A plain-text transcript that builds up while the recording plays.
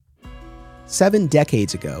7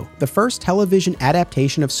 decades ago, the first television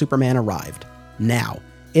adaptation of Superman arrived. Now,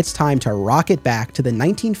 it's time to rocket back to the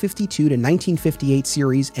 1952 to 1958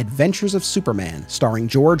 series Adventures of Superman, starring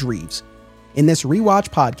George Reeves. In this rewatch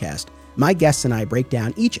podcast, my guests and I break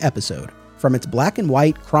down each episode, from its black and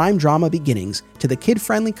white crime drama beginnings to the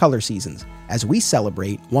kid-friendly color seasons, as we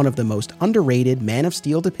celebrate one of the most underrated Man of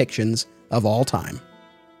Steel depictions of all time.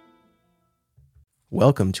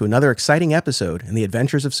 Welcome to another exciting episode in the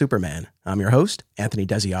Adventures of Superman. I'm your host, Anthony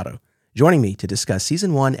Desiato. Joining me to discuss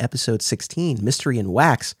Season 1, Episode 16, Mystery in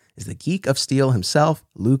Wax, is the Geek of Steel himself,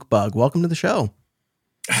 Luke Bugg. Welcome to the show.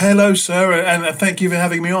 Hello, sir, and thank you for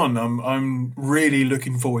having me on. I'm really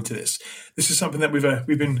looking forward to this. This is something that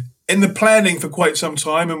we've been in the planning for quite some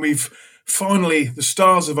time, and we've finally, the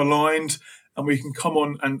stars have aligned, and we can come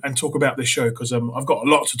on and talk about this show, because I've got a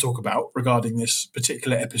lot to talk about regarding this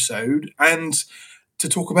particular episode, and to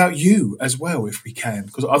talk about you as well, if we can,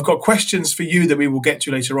 because I've got questions for you that we will get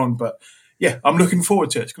to later on. But yeah, I'm looking forward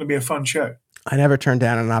to it. It's going to be a fun show. I never turned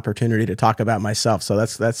down an opportunity to talk about myself, so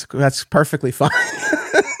that's perfectly fine.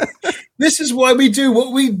 This is why we do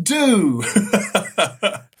what we do.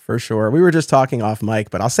 For sure. We were just talking off mic,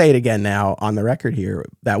 but I'll say it again now on the record here,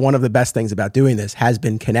 that one of the best things about doing this has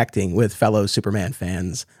been connecting with fellow Superman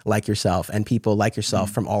fans like yourself and people like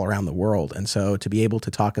yourself from all around the world. And so to be able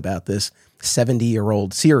to talk about this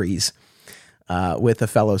 70-year-old series with a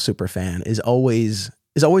fellow super fan is always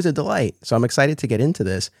a delight. So I'm excited to get into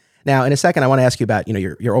this. Now, in a second, I want to ask you about,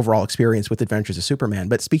 your overall experience with Adventures of Superman.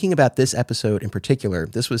 But speaking about this episode in particular,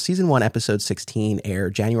 this was Season 1, Episode 16,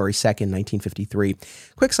 aired January 2nd, 1953.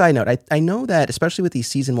 Quick side note, I know that, especially with these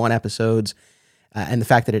Season 1 episodes and the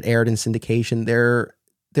fact that it aired in syndication,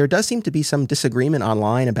 there does seem to be some disagreement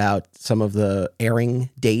online about some of the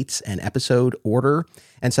airing dates and episode order.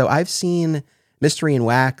 And so I've seen Mystery in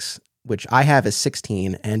Wax, which I have as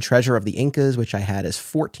 16, and Treasure of the Incas, which I had as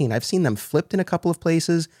 14. I've seen them flipped in a couple of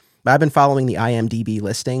places. But I've been following the IMDb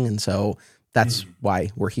listing, and so that's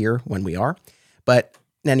why we're here when we are. But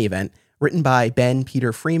in any event, written by Ben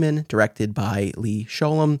Peter Freeman, directed by Lee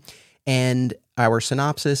Sholem, and our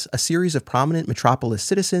synopsis: a series of prominent metropolis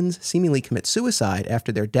citizens seemingly commit suicide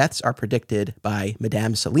after their deaths are predicted by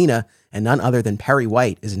Madame Selina, and none other than Perry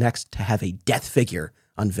White is next to have a death figure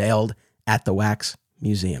unveiled at the Wax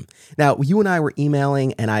Museum. Now, you and I were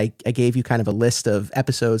emailing, and I gave you kind of a list of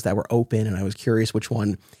episodes that were open, and I was curious which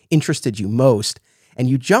one interested you most. And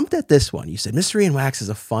you jumped at this one. You said Mystery in Wax is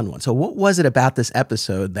a fun one. So what was it about this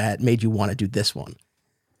episode that made you want to do this one?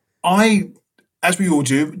 I, as we all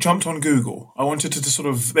do, jumped on Google. I wanted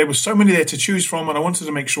to there were so many there to choose from, and I wanted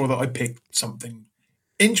to make sure that I picked something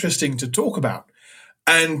interesting to talk about.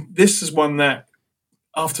 And this is one that,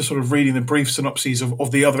 after sort of reading the brief synopses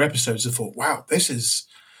of the other episodes, I thought, wow, this is,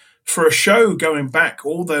 for a show going back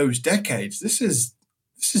all those decades, this is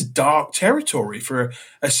dark territory for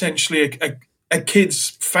essentially a kid's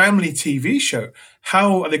family TV show.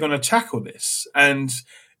 How are they going to tackle this? And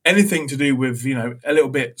anything to do with, a little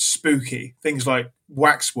bit spooky, things like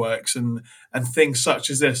waxworks and things such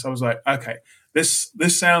as this, I was like, okay, this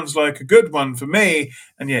sounds like a good one for me.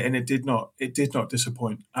 And it did not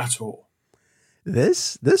disappoint at all.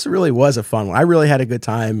 This really was a fun one. I really had a good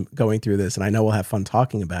time going through this, and I know we'll have fun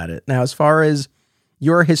talking about it. Now, as far as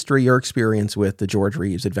your history, your experience with the George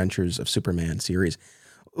Reeves Adventures of Superman series,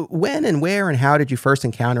 when and where and how did you first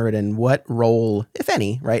encounter it, and what role, if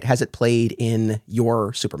any, right, has it played in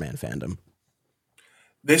your Superman fandom?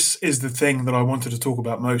 This is the thing that I wanted to talk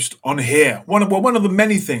about most on here. One of the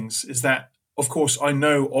many things is that, of course, I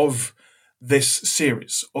know of this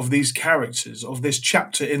series, of these characters, of this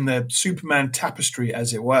chapter in the Superman tapestry,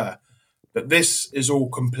 as it were. But this is all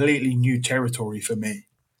completely new territory for me,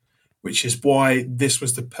 which is why this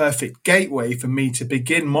was the perfect gateway for me to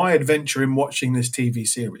begin my adventure in watching this TV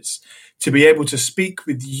series, to be able to speak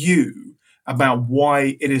with you about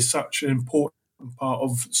why it is such an important part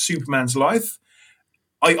of Superman's life.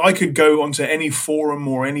 I could go onto any forum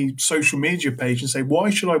or any social media page and say,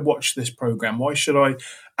 why should I watch this program? Why should I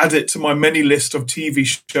add it to my many list of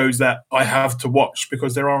TV shows that I have to watch?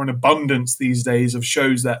 Because there are an abundance these days of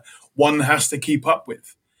shows that one has to keep up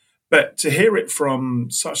with. But to hear it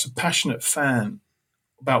from such a passionate fan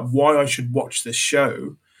about why I should watch this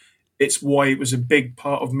show, it's why it was a big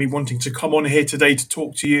part of me wanting to come on here today to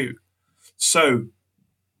talk to you. So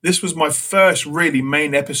this was my first really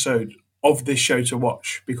main episode of this show to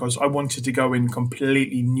watch, because I wanted to go in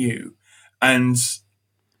completely new. And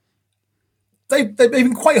they've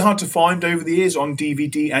been quite hard to find over the years on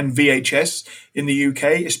DVD and VHS in the UK,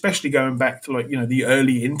 especially going back to the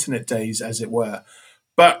early internet days, as it were.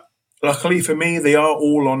 But luckily for me, they are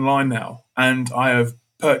all online now. And I have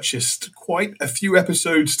purchased quite a few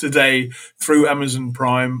episodes today through Amazon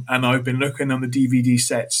Prime, and I've been looking on the DVD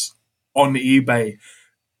sets on eBay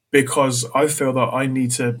because I feel that I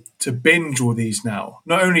need to binge all these now,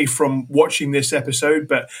 not only from watching this episode,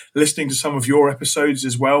 but listening to some of your episodes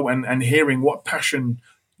as well, and hearing what passion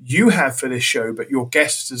you have for this show, but your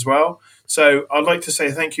guests as well. So I'd like to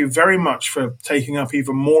say thank you very much for taking up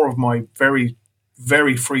even more of my very,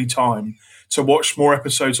 very free time to watch more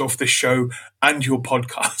episodes of this show and your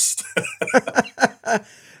podcast.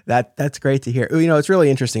 That's great to hear. You know, it's really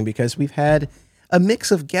interesting because we've had a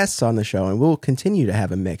mix of guests on the show, and we'll continue to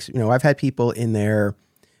have a mix. You know, I've had people in their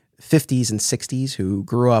 50s and 60s who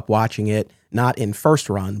grew up watching it, not in first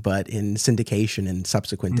run, but in syndication in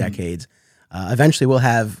subsequent decades. Eventually we'll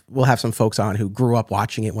have some folks on who grew up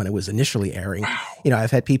watching it when it was initially airing. Wow. You know,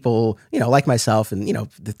 I've had people, you know, like myself in, you know,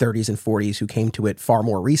 the 30s and 40s who came to it far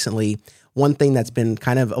more recently. One thing that's been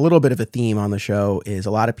kind of a little bit of a theme on the show is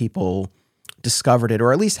a lot of people discovered it,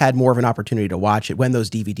 or at least had more of an opportunity to watch it when those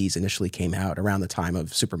DVDs initially came out around the time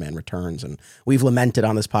of Superman Returns. And we've lamented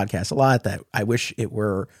on this podcast a lot that I wish it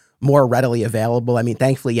were more readily available. I mean,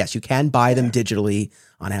 thankfully, yes, you can buy them digitally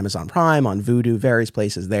on Amazon Prime, on Vudu, various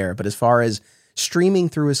places there. But as far as streaming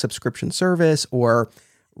through a subscription service or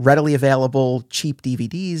readily available cheap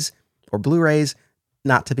DVDs or Blu-rays,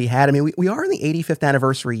 not to be had. I mean, we are in the 85th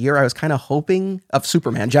anniversary year. I was kind of hoping of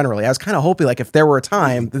Superman generally. I was kind of hoping like if there were a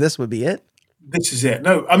time, this would be it. This is it.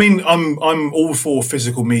 No, I mean, I'm all for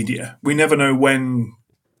physical media. We never know when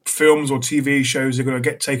films or TV shows are going to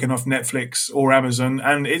get taken off Netflix or Amazon,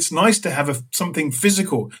 and it's nice to have something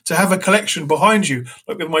physical, to have a collection behind you.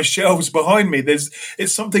 Like with my shelves behind me,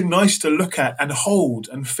 it's something nice to look at and hold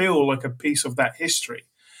and feel like a piece of that history.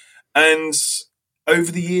 And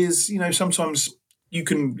over the years, you know, sometimes you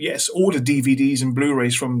can, yes, order DVDs and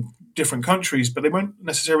Blu-rays from different countries, but they won't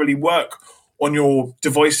necessarily work on your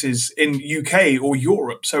devices in UK or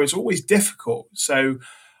Europe. So it's always difficult. So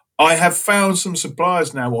I have found some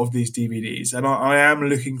suppliers now of these DVDs, and I am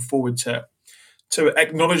looking forward to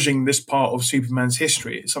acknowledging this part of Superman's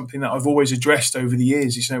history. It's something that I've always addressed over the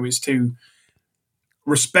years. You know, it's to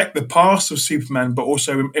respect the past of Superman, but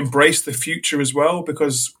also embrace the future as well,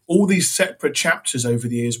 because all these separate chapters over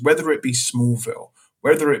the years, whether it be Smallville,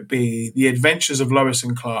 whether it be the adventures of Lois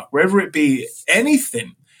and Clark, whether it be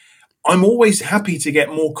anything, I'm always happy to get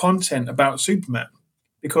more content about Superman,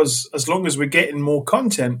 because as long as we're getting more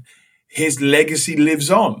content, his legacy lives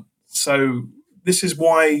on. So this is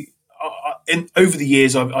why over the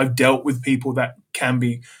years, I've dealt with people that can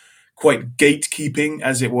be quite gatekeeping,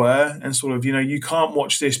 as it were, and sort of, you know, you can't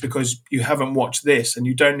watch this because you haven't watched this and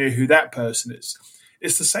you don't know who that person is.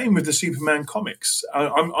 It's the same with the Superman comics.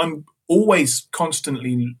 I'm always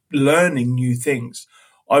constantly learning new things.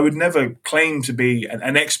 I would never claim to be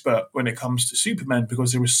an expert when it comes to Superman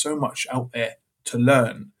because there is so much out there to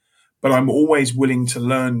learn. But I'm always willing to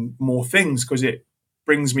learn more things because it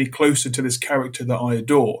brings me closer to this character that I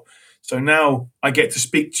adore. So now I get to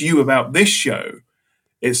speak to you about this show.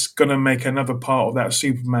 It's going to make another part of that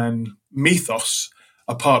Superman mythos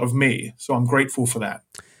a part of me. So I'm grateful for that.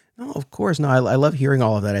 No, of course. No, I love hearing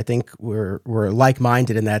all of that. I think we're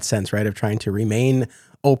like-minded in that sense, right? Of trying to remain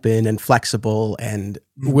open and flexible and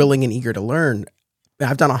willing and eager to learn.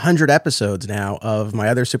 I've done 100 episodes now of my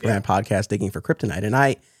other Superman podcast, Digging for Kryptonite. And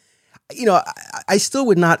I still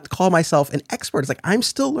would not call myself an expert. It's like, I'm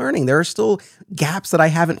still learning. There are still gaps that I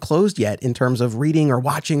haven't closed yet in terms of reading or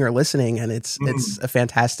watching or listening. And it's a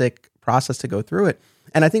fantastic process to go through it.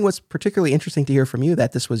 And I think what's particularly interesting to hear from you,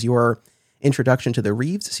 that this was your introduction to the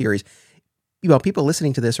Reeves series. You know, people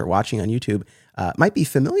listening to this or watching on YouTube might be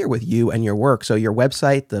familiar with you and your work. So your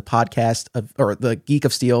website, the podcast or the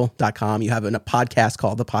geekofsteel.com, you have a podcast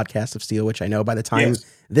called The Podcast of Steel, which I know by the time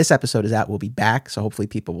this episode is out, will be back. So hopefully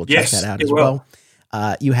people will check that out as well.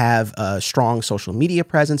 You have a strong social media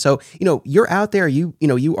presence. So, you know, you're out there, you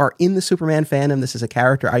are in the Superman fandom. This is a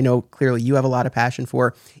character I know clearly you have a lot of passion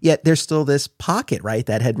for, yet there's still this pocket, right,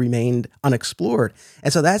 that had remained unexplored.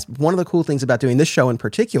 And so that's one of the cool things about doing this show in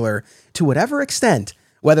particular, to whatever extent,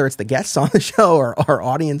 whether it's the guests on the show or our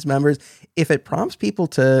audience members, if it prompts people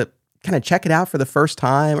to kind of check it out for the first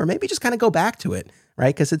time, or maybe just kind of go back to it,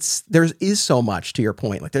 right? Because there is so much, to your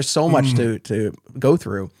point, like there's so much to go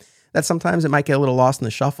through, that sometimes it might get a little lost in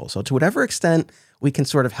the shuffle. So to whatever extent we can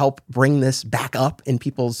sort of help bring this back up in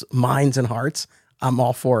people's minds and hearts, I'm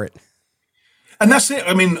all for it. And that's it.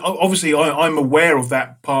 I mean, obviously, I'm aware of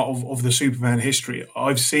that part of the Superman history.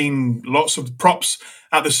 I've seen lots of props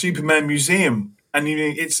at the Superman Museum, and you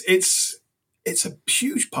know, it's it's a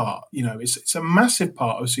huge part. It's a massive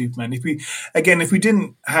part of Superman. If we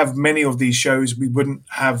didn't have many of these shows, we wouldn't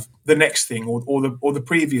have the next thing or the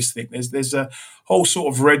previous thing. There's a whole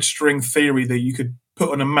sort of red string theory that you could put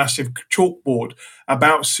on a massive chalkboard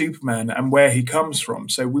about Superman and where he comes from.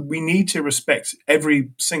 So we need to respect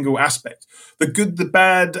every single aspect, the good, the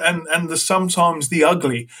bad, and the sometimes the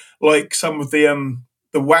ugly, like some of the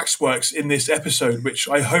waxworks in this episode, which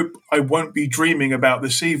I hope I won't be dreaming about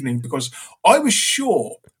this evening, because I was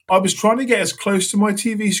sure, I was trying to get as close to my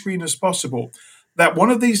TV screen as possible, that one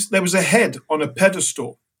of these, there was a head on a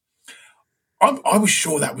pedestal. I was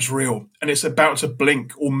sure that was real, and it's about to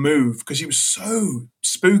blink or move because it was so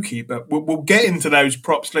spooky. But we'll get into those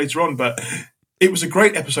props later on. But it was a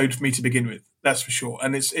great episode for me to begin with, that's for sure.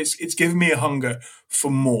 And it's given me a hunger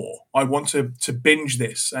for more. I want to binge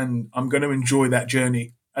this, and I'm going to enjoy that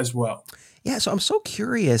journey as well. Yeah, so I'm so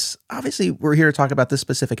curious. Obviously, we're here to talk about this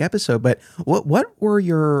specific episode, but what were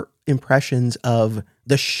your impressions of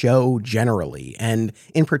the show generally, and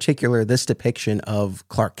in particular, this depiction of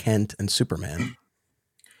Clark Kent and Superman?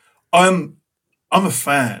 I'm a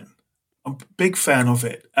fan. I'm a big fan of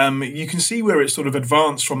it. You can see where it sort of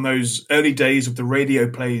advanced from those early days of the radio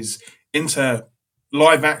plays into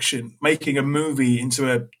live action, making a movie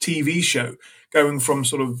into a TV show, going from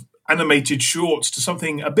sort of animated shorts to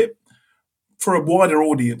something a bit for a wider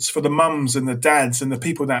audience, for the mums and the dads and the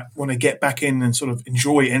people that want to get back in and sort of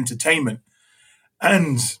enjoy entertainment.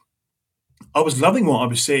 And I was loving what I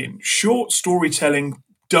was seeing. Short storytelling,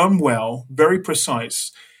 done well, very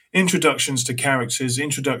precise. Introductions to characters,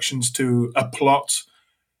 introductions to a plot.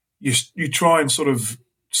 You try and sort of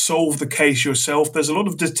solve the case yourself. There's a lot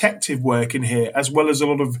of detective work in here, as well as a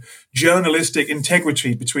lot of journalistic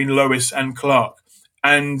integrity between Lois and Clark.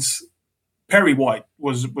 And Perry White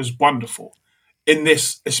was wonderful. In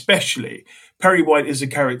this especially, Perry White is a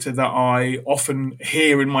character that I often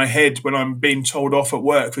hear in my head when I'm being told off at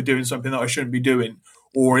work for doing something that I shouldn't be doing,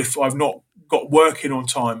 or if I've not got work in on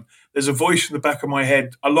time. There's a voice in the back of my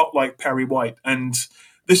head, a lot like Perry White. And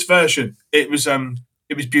this version, it was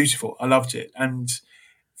beautiful. I loved it. And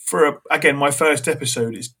again, my first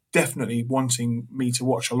episode is definitely wanting me to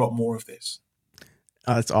watch a lot more of this.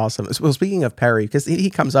 Oh, that's awesome. Well, speaking of Perry, because he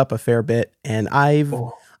comes up a fair bit, and I've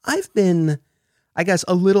been, I guess,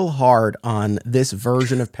 a little hard on this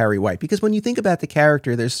version of Perry White, because when you think about the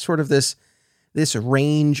character, there's sort of this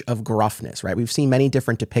range of gruffness, right? We've seen many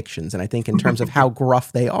different depictions, and I think in terms of how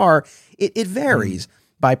gruff they are, it varies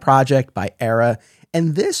by project, by era.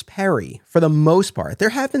 And this Perry, for the most part, there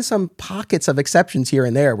have been some pockets of exceptions here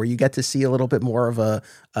and there where you get to see a little bit more of a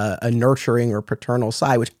nurturing or paternal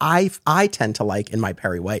side, which I tend to like in my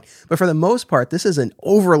Perry White. But for the most part, this is an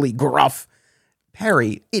overly gruff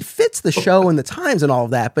Perry. It fits the show and the times and all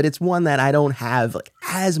of that, but it's one that I don't have like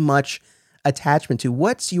as much attachment to.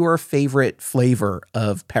 What's your favorite flavor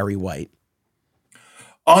of Perry White?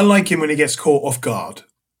 I like him when he gets caught off guard.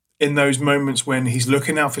 In those moments when he's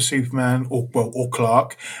looking out for Superman or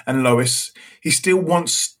Clark and Lois, he still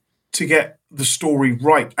wants to get the story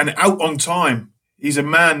right and out on time. He's a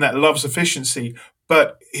man that loves efficiency,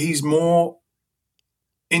 but he's more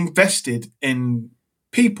invested in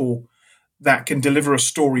people that can deliver a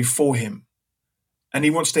story for him. And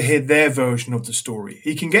he wants to hear their version of the story.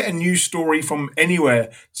 He can get a new story from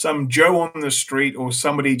anywhere, some Joe on the street or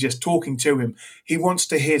somebody just talking to him. He wants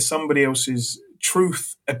to hear somebody else's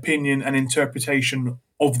truth, opinion, and interpretation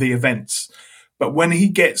of the events. But when he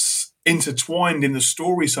gets intertwined in the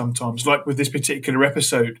story sometimes, like with this particular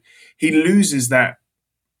episode, he loses that,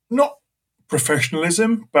 not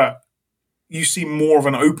professionalism, but you see more of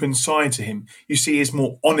an open side to him. You see he's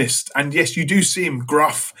more honest. And yes, you do see him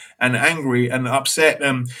gruff and angry and upset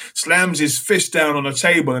and slams his fist down on a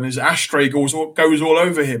table and his ashtray goes all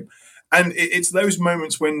over him. And it's those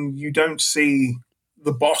moments when you don't see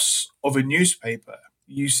the boss of a newspaper.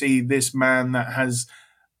 You see this man that has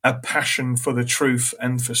a passion for the truth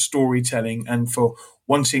and for storytelling and for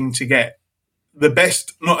wanting to get the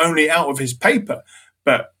best, not only out of his paper,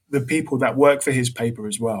 but the people that work for his paper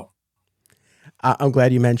as well. I'm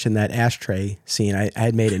glad you mentioned that ashtray scene. I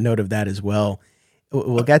had made a note of that as well.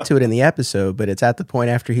 We'll get to it in the episode, but it's at the point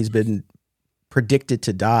after he's been predicted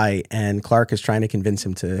to die and Clark is trying to convince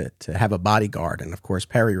him to have a bodyguard. And of course,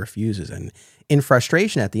 Perry refuses. And in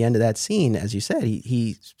frustration at the end of that scene, as you said,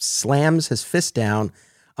 he slams his fist down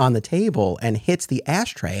on the table and hits the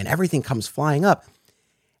ashtray and everything comes flying up.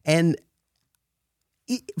 And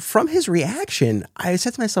from his reaction, I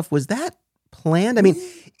said to myself, was that planned? I mean,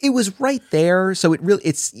 it was right there. So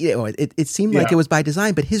it seemed like it was by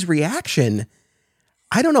design, but his reaction,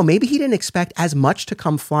 I don't know, maybe he didn't expect as much to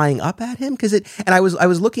come flying up at him. And I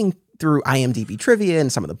was looking through IMDb trivia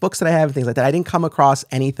and some of the books that I have and things like that, I didn't come across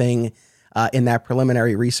anything in that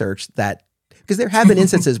preliminary research that, because there have been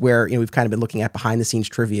instances where, we've kind of been looking at behind the scenes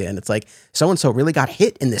trivia and it's like, so-and-so really got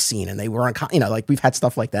hit in this scene and they were on, like we've had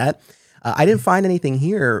stuff like that. I didn't find anything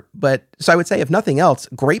here, but so I would say, if nothing else,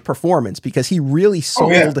 great performance, because he really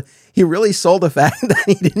sold the fact that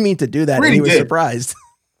he didn't mean to do that. Really, and he was surprised.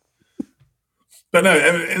 But no,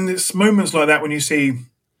 and it's moments like that when you see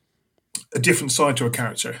a different side to a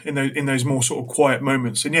character in those more sort of quiet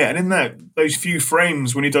moments. And and in those few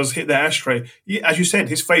frames when he does hit the ashtray, as you said,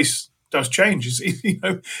 his face does change. He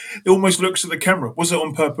almost looks at the camera. Was it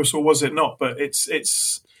on purpose or was it not? But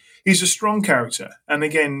he's a strong character. And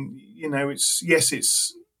again,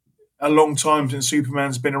 it's a long time since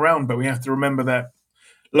Superman's been around, but we have to remember that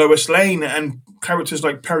Lois Lane and characters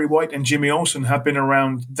like Perry White and Jimmy Olsen have been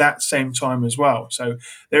around that same time as well. So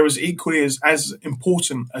they're as equally as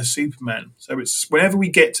important as Superman. So it's whenever we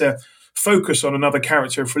get to focus on another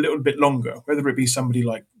character for a little bit longer, whether it be somebody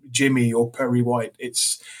like Jimmy or Perry White,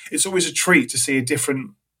 it's always a treat to see a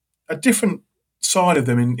different side of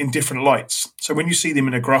them in different lights. So when you see them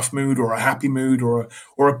in a gruff mood or a happy mood or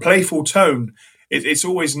a playful tone, it's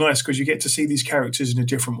always nice because you get to see these characters in a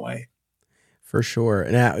different way. For sure.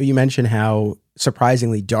 Now, you mentioned how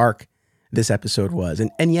surprisingly dark this episode was.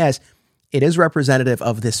 And yes, it is representative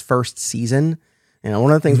of this first season.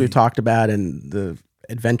 One of the things we've talked about, and the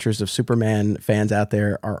Adventures of Superman fans out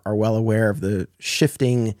there are well aware of the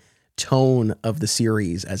shifting tone of the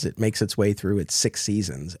series as it makes its way through its 6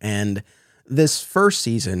 seasons. And this first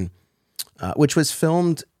season, which was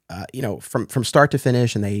filmed, from start to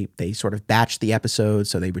finish, and they sort of batched the episodes.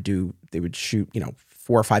 So they would shoot,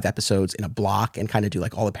 4 or 5 episodes in a block and kind of do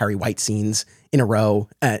like all the Perry White scenes in a row,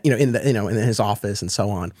 in his office and so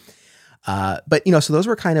on. But so those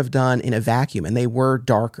were kind of done in a vacuum, and they were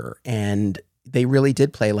darker, and they really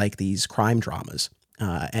did play like these crime dramas,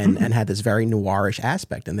 and had this very noirish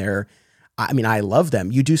aspect. And I love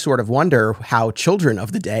them. You do sort of wonder how children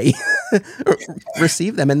of the day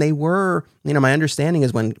receive them. And they were, my understanding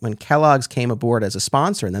is when Kellogg's came aboard as a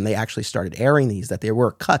sponsor, and then they actually started airing these, that there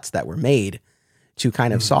were cuts that were made to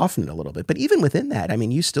kind of soften it a little bit. But even within that,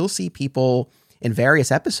 you still see people in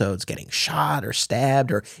various episodes getting shot or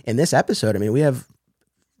stabbed, or in this episode, we have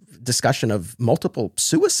discussion of multiple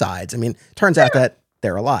suicides. Turns out that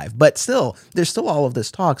they're alive, but still, there's still all of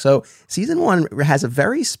this talk. So season 1 has a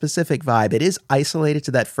very specific vibe. It is isolated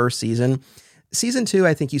to that first season. Season 2,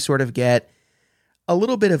 I think you sort of get a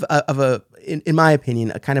little bit of a, in my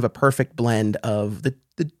opinion, a kind of a perfect blend of the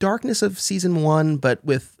darkness of season 1, but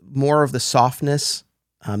with more of the softness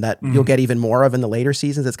that you'll get even more of in the later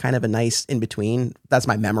seasons. It's kind of a nice in between. That's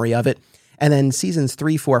my memory of it. And then seasons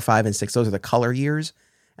 3, 4, 5, and 6, those are the color years.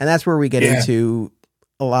 And that's where we get into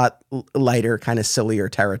a lot lighter, kind of sillier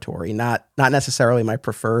territory. Not necessarily my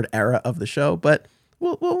preferred era of the show, but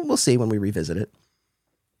we'll see when we revisit it.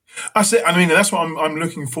 That's it. That's what I'm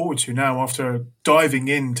looking forward to now after diving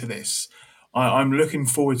into this. I'm looking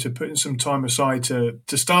forward to putting some time aside to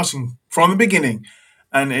starting from the beginning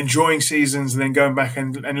and enjoying seasons, and then going back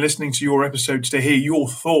and listening to your episodes to hear your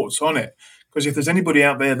thoughts on it. Because if there's anybody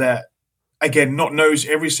out there that, again, not knows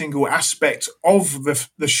every single aspect of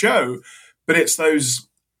the show, but it's those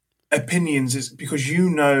opinions, it's because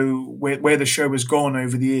where the show has gone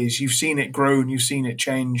over the years. You've seen it grow and you've seen it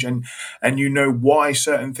change, and you know why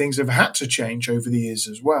certain things have had to change over the years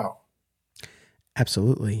as well.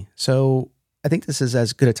 Absolutely. So I think this is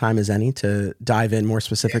as good a time as any to dive in more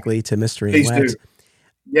specifically to Mystery and Wax.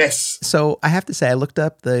 Yes. So I have to say, I looked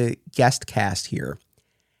up the guest cast here,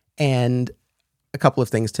 and a couple of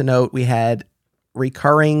things to note. We had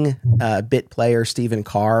recurring bit player Stephen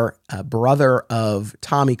Carr, brother of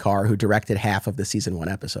Tommy Carr, who directed half of the season 1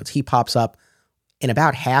 episodes. He pops up in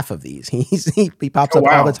about half of these. He pops up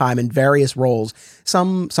all the time in various roles.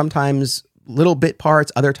 Sometimes little bit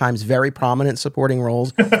parts, other times very prominent supporting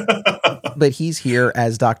roles. But he's here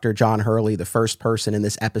as Dr. John Hurley, the first person in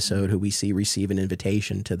this episode who we see receive an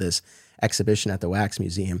invitation to this exhibition at the Wax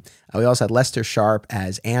Museum. We also had Lester Sharp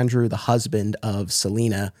as Andrew, the husband of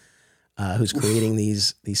Selena, who's creating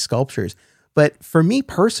these sculptures. But for me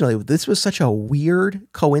personally, this was such a weird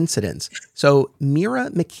coincidence. So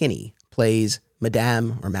Mira McKinney plays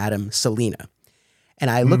Madame Selena. And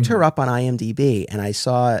I looked her up on IMDb, and I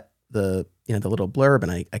saw the little blurb,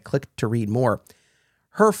 and I clicked to read more.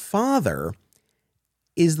 Her father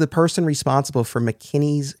is the person responsible for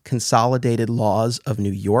McKinney's Consolidated Laws of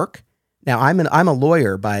New York. Now, I'm a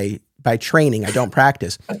lawyer by training. I don't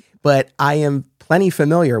practice, but I am plenty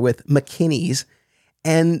familiar with McKinney's.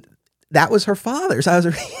 And that was her father. So I was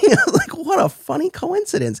like, what a funny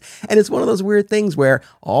coincidence. And it's one of those weird things where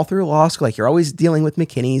all through law school, like you're always dealing with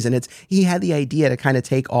McKinney's, and he had the idea to kind of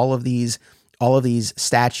take all of these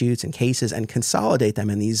statutes and cases and consolidate them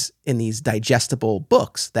in these digestible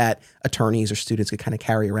books that attorneys or students could kind of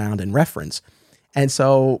carry around and reference. And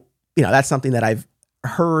so, that's something that I've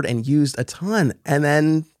heard and used a ton. And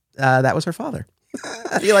then that was her father.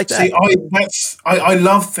 How do you like that? See, I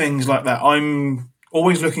love things like that. I'm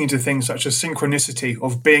always looking into things such as synchronicity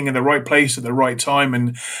of being in the right place at the right time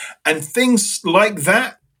and things like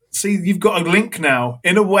that. See, you've got a link now,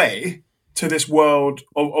 in a way, to this world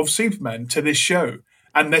of Superman, to this show,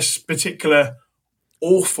 and this particular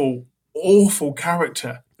awful, awful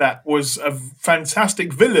character that was a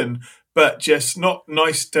fantastic villain, but just not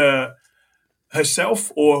nice to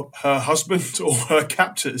herself or her husband or her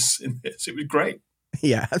captors in this. It was great.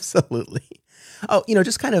 Yeah, absolutely. Oh,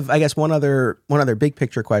 just kind of, I guess, one other big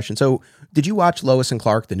picture question. So did you watch Lois and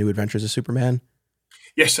Clark, The New Adventures of Superman?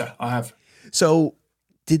 Yes, sir, I have. So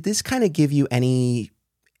did this kind of give you any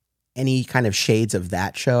kind of shades of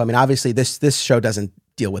that show? I mean, obviously this show doesn't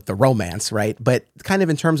deal with the romance, right? But kind of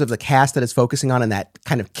in terms of the cast that it's focusing on and that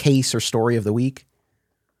kind of case or story of the week?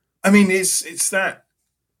 I mean, it's that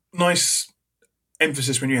nice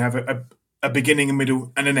emphasis when you have a beginning, a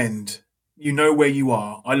middle, and an end. You know where you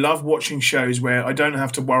are. I love watching shows where I don't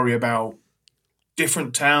have to worry about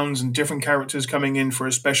different towns and different characters coming in for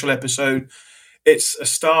a special episode. It's a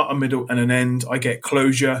start, a middle, and an end. I get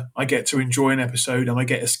closure. I get to enjoy an episode, and I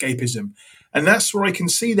get escapism. And that's where I can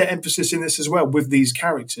see the emphasis in this as well with these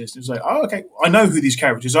characters. It's like, oh, okay, I know who these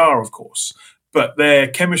characters are, of course, but their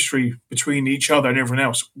chemistry between each other and everyone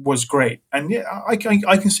else was great. And yeah, I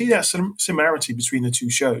can see that similarity between the two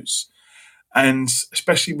shows. And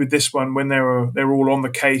especially with this one, when they were all on the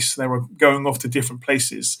case, they were going off to different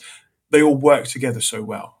places, they all worked together so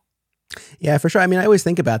well. Yeah, for sure. I mean, I always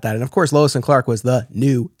think about that. And of course, Lois and Clark was the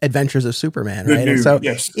New Adventures of Superman, right? And so,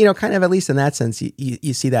 yes. Kind of at least in that sense,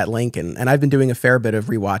 you see that link. And I've been doing a fair bit of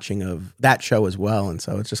rewatching of that show as well. And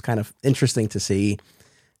so it's just kind of interesting to see,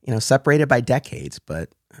 separated by decades, but,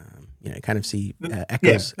 you kind of see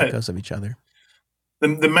echoes of each other.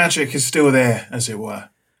 The magic is still there, as it were.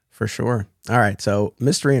 For sure. All right. So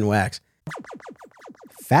Mystery and Wax.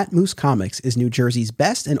 Fat Moose Comics is New Jersey's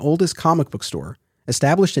best and oldest comic book store.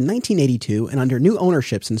 Established in 1982 and under new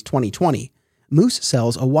ownership since 2020, Moose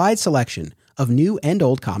sells a wide selection of new and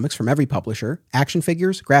old comics from every publisher, action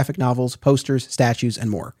figures, graphic novels, posters, statues,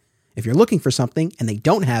 and more. If you're looking for something and they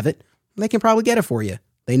don't have it, they can probably get it for you.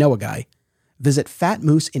 They know a guy. Visit Fat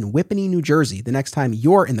Moose in Whippany, New Jersey the next time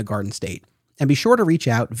you're in the Garden State. And be sure to reach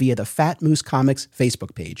out via the Fat Moose Comics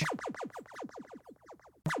Facebook page.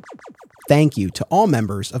 Thank you to all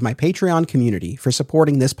members of my Patreon community for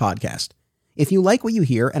supporting this podcast. If you like what you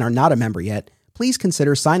hear and are not a member yet, please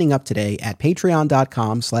consider signing up today at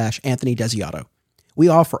patreon.com/Anthony Desiato. We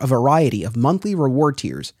offer a variety of monthly reward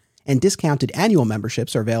tiers, and discounted annual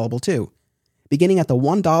memberships are available too. Beginning at the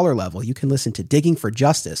 $1 level, you can listen to Digging for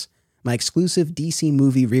Justice, my exclusive DC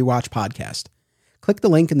movie rewatch podcast. Click the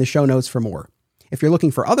link in the show notes for more. If you're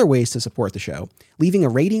looking for other ways to support the show, leaving a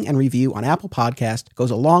rating and review on Apple Podcast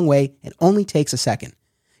goes a long way and only takes a second.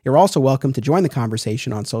 You're also welcome to join the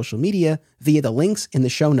conversation on social media via the links in the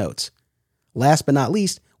show notes. Last but not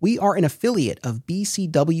least, we are an affiliate of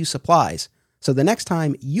BCW Supplies, so the next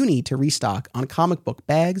time you need to restock on comic book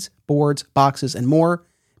bags, boards, boxes, and more,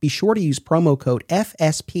 be sure to use promo code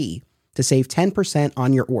FSP to save 10%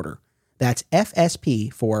 on your order. That's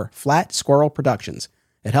FSP for Flat Squirrel Productions.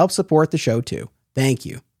 It helps support the show too. Thank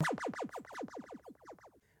you.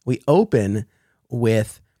 We open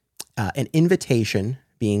with an invitation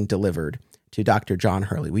being delivered to Dr. John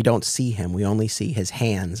Hurley. We don't see him. We only see his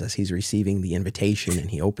hands as he's receiving the invitation,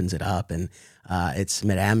 and he opens it up, and it's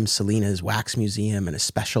Madame Selina's Wax Museum and a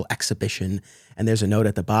special exhibition. And there's a note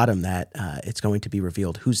at the bottom that it's going to be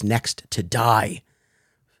revealed who's next to die.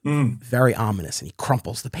 Very ominous, and he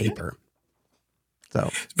crumples the paper. So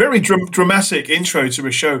very dramatic intro to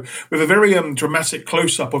a show with a very dramatic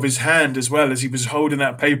close-up of his hand as well as he was holding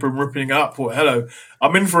that paper and ripping it up. Well, hello,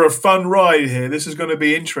 I'm in for a fun ride here. This is going to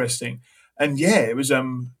be interesting. And yeah, it was a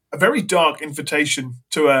very dark invitation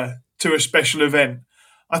to a special event.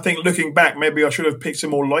 I think looking back, maybe I should have picked a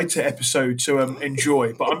more lighter episode to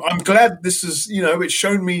enjoy. But I'm glad this is, it's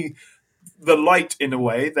shown me the light in a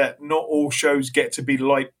way that not all shows get to be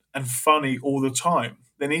light and funny all the time.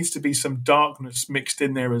 There needs to be some darkness mixed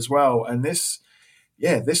in there as well. And this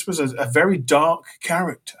was a very dark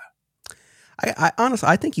character. I honestly,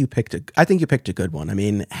 I think you picked a good one. I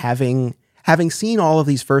mean, having having seen all of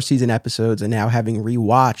these first season episodes and now having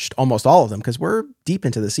rewatched almost all of them, because we're deep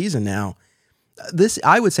into the season now,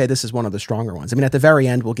 I would say this is one of the stronger ones. I mean, at the very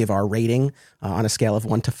end, we'll give our rating on a scale of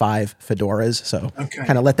 1 to 5 fedoras. So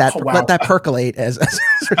kind of let that percolate as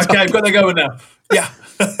okay, I've got to go now. Yeah.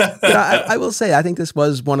 I will say, I think this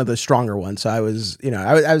was one of the stronger ones. So I was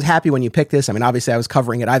happy when you picked this. I mean, obviously I was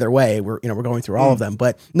covering it either way. We're going through all of them,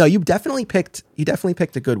 but no, you definitely picked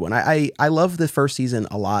a good one. I love the first season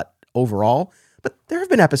a lot overall, but there have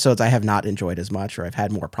been episodes I have not enjoyed as much, or I've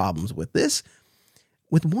had more problems with this.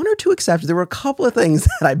 With one or two exceptions, there were a couple of things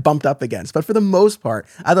that I bumped up against, but for the most part,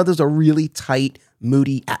 I thought this was a really tight,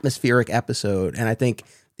 moody, atmospheric episode, and I think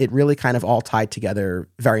it really kind of all tied together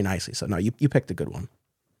very nicely. So no, you picked a good one.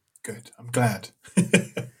 Good. I'm glad.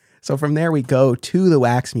 So from there, we go to the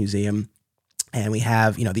Wax Museum, and we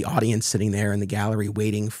have, the audience sitting there in the gallery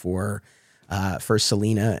waiting for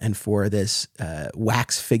Selena and for this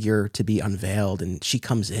wax figure to be unveiled. And she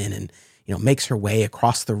comes in and, makes her way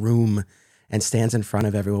across the room and stands in front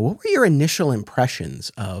of everyone. What were your initial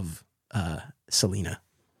impressions of Selena?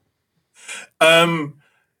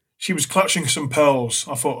 She was clutching some pearls.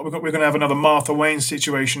 I thought, we're going to have another Martha Wayne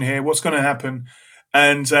situation here. What's going to happen?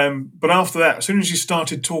 And but after that, as soon as she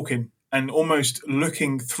started talking and almost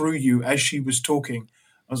looking through you as she was talking,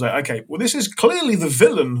 I was like, okay, well, this is clearly the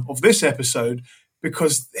villain of this episode,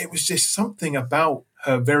 because it was just something about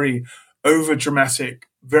her very over-dramatic,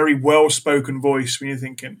 very well-spoken voice when you're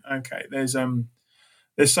thinking, okay, there's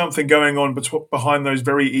something going on behind those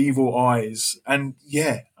very evil eyes. And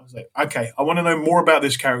yeah, I was like, okay, I want to know more about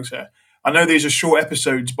this character. I know these are short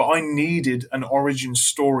episodes, but I needed an origin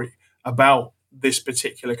story about this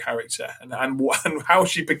particular character and how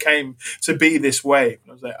she became to be this way.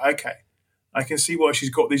 And I was like, okay, I can see why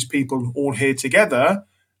she's got these people all here together.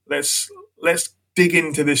 Let's dig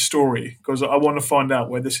into this story, because I want to find out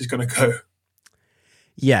where this is going to go.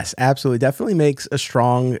 Yes, absolutely. Definitely makes a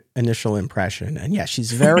strong initial impression. And yeah,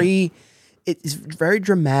 she's very, it's very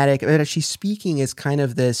dramatic. As she's speaking, is kind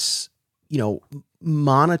of this,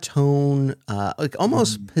 monotone, like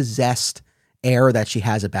almost possessed air that she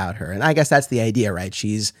has about her. And I guess that's the idea, right?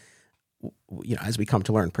 She's, as we come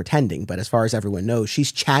to learn, pretending, but as far as everyone knows,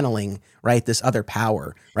 she's channeling, right, this other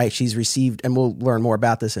power, right? She's received, and we'll learn more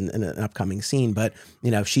about this in an upcoming scene, but,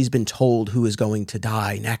 she's been told who is going to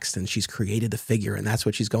die next, and she's created the figure, and that's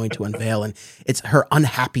what she's going to unveil, and it's her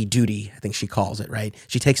unhappy duty, I think she calls it, right?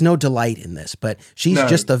 She takes no delight in this, but she's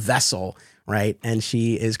just a vessel, right? And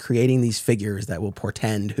she is creating these figures that will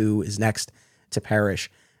portend who is next to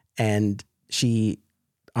perish, and she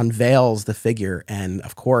unveils the figure, and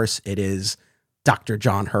of course it is Dr.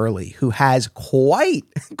 John Hurley, who has quite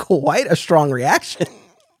a strong reaction.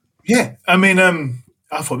 Yeah, I mean,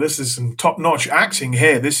 I thought this is some top-notch acting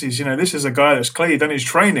here. This is a guy that's clearly done his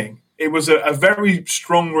training. It was a very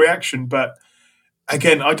strong reaction, but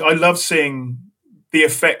again, I love seeing the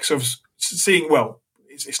effects of seeing. Well,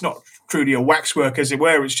 it's not truly a waxwork, as it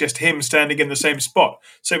were. It's just him standing in the same spot.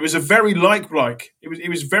 So it was a very like. It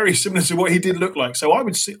was very similar to what he did look like. So I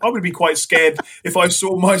would be quite scared if I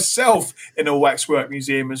saw myself in a waxwork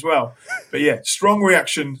museum as well. But yeah, strong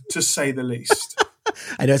reaction to say the least.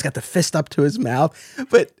 I know he's got the fist up to his mouth,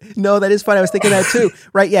 but no, that is fun. I was thinking that too,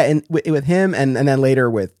 right? Yeah, and with him, and then later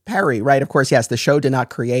with Perry, right? Of course, yes, the show did not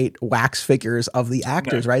create wax figures of the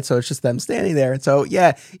actors, right? So it's just them standing there. And so,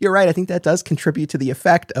 yeah, you're right. I think that does contribute to the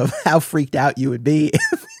effect of how freaked out you would be.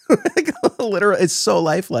 Literally, it's so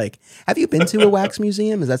lifelike. Have you been to a wax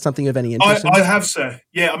museum? Is that something of any interest? I have, sir.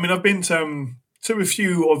 Yeah, I mean, I've been to a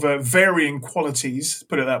few of varying qualities,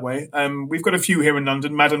 put it that way. We've got a few here in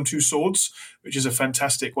London, Madame Tussauds, which is a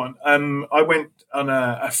fantastic one. I went on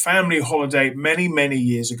a family holiday many, many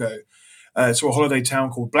years ago to a holiday town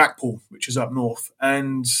called Blackpool, which is up north.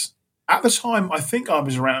 And at the time, I think I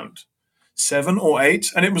was around 7 or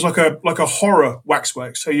 8, and it was like a horror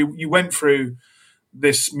waxwork. So you went through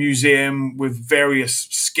this museum with various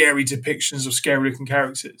scary depictions of scary-looking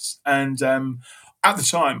characters. And at the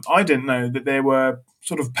time, I didn't know that there were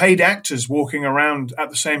sort of paid actors walking around at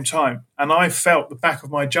the same time. And I felt the back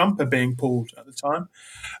of my jumper being pulled at the time.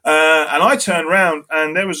 And I turned around,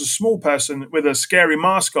 and there was a small person with a scary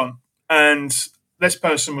mask on. And this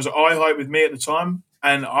person was eye height with me at the time,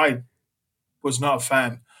 and I was not a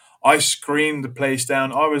fan. I screamed the place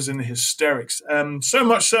down. I was in hysterics. So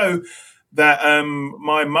much so that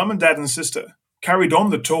my mum and dad and sister carried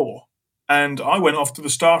on the tour, and I went off to the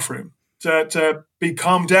staff room to be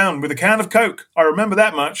calmed down with a can of Coke. I remember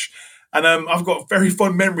that much. And I've got very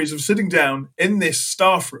fond memories of sitting down in this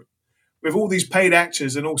staff room with all these paid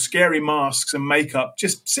actors and all scary masks and makeup,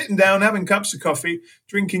 just sitting down, having cups of coffee,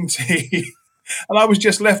 drinking tea. And I was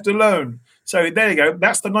just left alone. So there you go.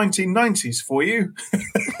 That's the 1990s for you.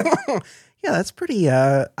 Yeah, that's pretty.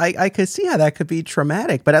 I could see how that could be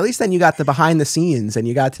traumatic, but at least then you got the behind the scenes and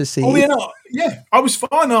you got to see. Oh yeah. I was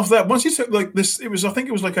fine after that. Once he took like this, I think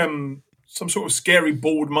it was like some sort of scary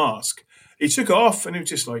bald mask. He took it off, and it was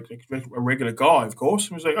just like a regular guy, of course.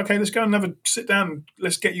 He was like, "Okay, let's go and have a sit down.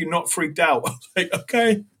 Let's get you not freaked out." I was like,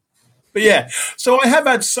 "Okay." But yeah, so I have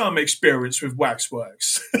had some experience with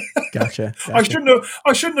waxworks. Gotcha. I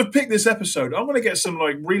shouldn't have picked this episode. I'm going to get some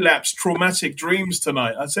like relapsed traumatic dreams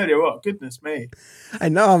tonight. I tell you what, goodness me. I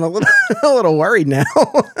know, I'm a little worried now.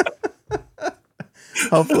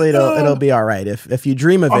 Hopefully it'll be all right. If you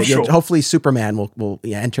dream of it, sure. Hopefully Superman will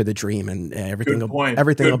enter the dream and everything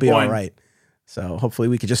will be all right. So hopefully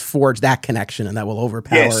we could just forge that connection and that will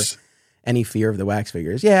overpower any fear of the wax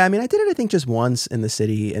figures. Yeah, I mean, I did it, I think, just once in the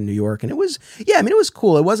city in New York, and it was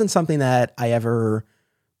cool. It wasn't something that I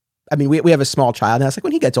mean, we have a small child, and I was like,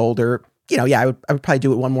 when he gets older, I would probably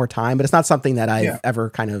do it one more time, but it's not something that I've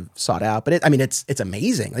ever kind of sought out. But it's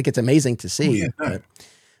amazing. Like, it's amazing to see. But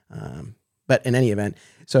in any event,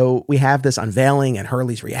 so we have this unveiling and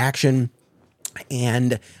Hurley's reaction,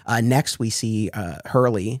 and next we see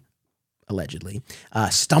Hurley, allegedly,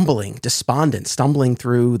 stumbling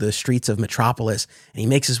through the streets of Metropolis, and he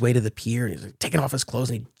makes his way to the pier, and he's like, taking off his clothes,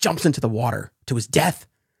 and he jumps into the water to his death.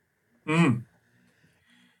 Even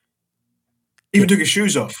took his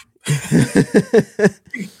shoes off. He's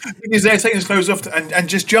there taking his clothes off and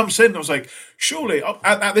just jumps in. I was like, surely,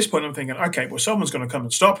 at this point I'm thinking, okay, well, someone's going to come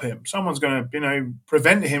and stop him. Someone's going to,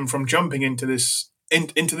 prevent him from jumping into the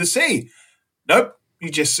sea. Nope. You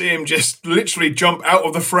just see him just literally jump out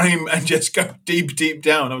of the frame and just go deep, deep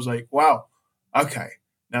down. I was like, wow, okay.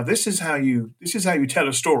 Now this is how you tell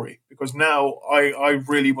a story, because now I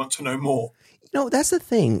really want to know more. That's the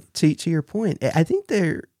thing. To your point, I think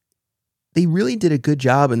they really did a good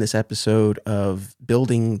job in this episode of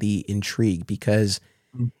building the intrigue, because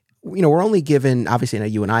we're only given, obviously, now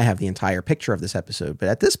you and I have the entire picture of this episode, but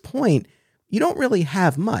at this point, you don't really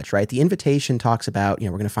have much, right? The invitation talks about, we're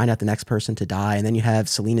going to find out the next person to die, and then you have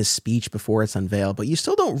Selina's speech before it's unveiled, but you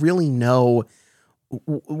still don't really know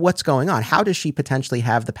what's going on. How does she potentially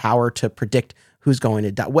have the power to predict who's going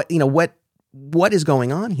to die? What is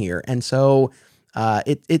going on here? And so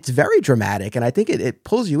it's very dramatic, and I think it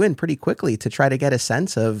pulls you in pretty quickly to try to get a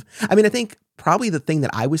sense of, I think probably the thing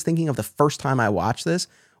that I was thinking of the first time I watched this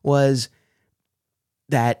was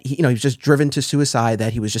that he was just driven to suicide,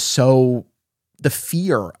 that he was just the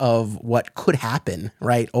fear of what could happen,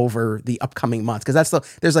 right, over the upcoming months. Because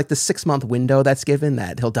there's like the 6-month window that's given,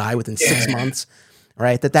 that he'll die within 6 months,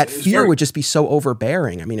 right? That fear would just be so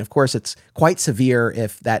overbearing. I mean, of course, it's quite severe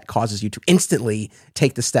if that causes you to instantly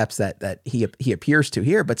take the steps that he appears to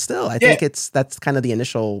here. But still, I think that's kind of the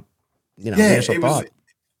initial, thought.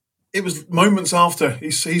 It was moments after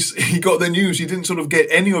he got the news. He didn't sort of get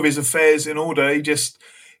any of his affairs in order.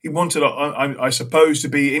 He wanted, I suppose, to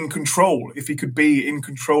be in control. If he could be in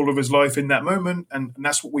control of his life in that moment, and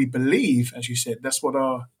that's what we believe, as you said, that's what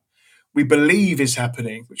we believe is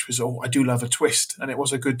happening, which was, I do love a twist, and it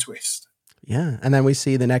was a good twist. Yeah, and then we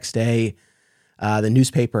see the next day, the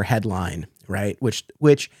newspaper headline, right?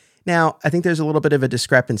 Which now I think there's a little bit of a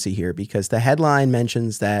discrepancy here, because the headline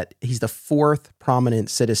mentions that he's the 4th prominent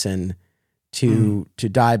citizen to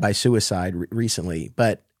die by suicide recently,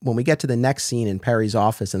 but when we get to the next scene in Perry's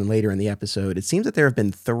office and later in the episode, it seems that there have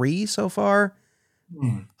been 3 so far,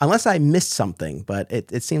 unless I missed something. But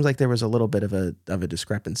it seems like there was a little bit of a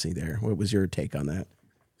discrepancy there. What was your take on that?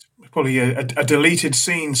 Probably a deleted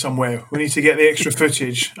scene somewhere. We need to get the extra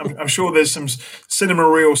footage. I'm sure there's some cinema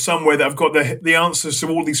reel somewhere that I've got the answers to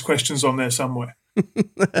all these questions on there somewhere.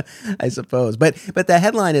 I suppose. But the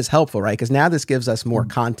headline is helpful, right? Because now this gives us more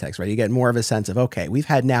context, right? You get more of a sense of, okay, we've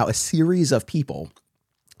had now a series of people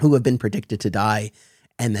who have been predicted to die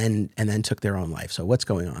and then took their own life. So what's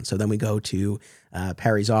going on? So then we go to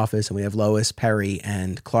Perry's office, and we have Lois, Perry,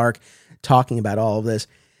 and Clark talking about all of this.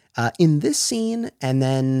 In this scene, and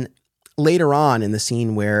then later on in the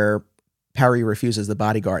scene where Perry refuses the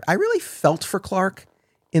bodyguard, I really felt for Clark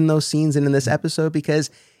in those scenes and in this episode, because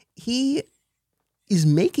he is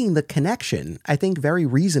making the connection, I think very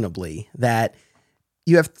reasonably, that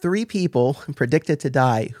you have 3 people predicted to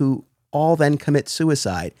die who all then commit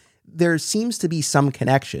suicide. There seems to be some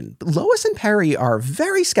connection. Lois and Perry are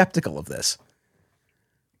very skeptical of this.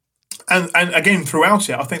 And again, throughout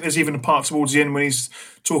it, I think there's even a part towards the end when he's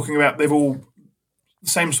talking about they've all the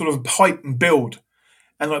same sort of height and build.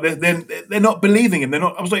 And like they're not believing him. They're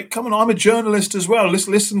not. I was like, come on, I'm a journalist as well. Let's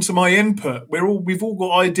listen to my input. We've all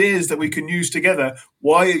got ideas that we can use together.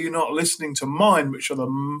 Why are you not listening to mine, which are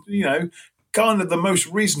the kind of the most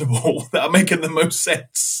reasonable, that are making the most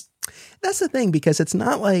sense. That's the thing, because it's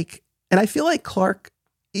not like, and I feel like Clark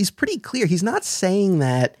is pretty clear. He's not saying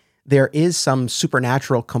that there is some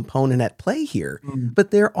supernatural component at play here,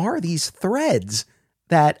 but there are these threads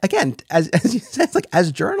that, again, as you said, it's like,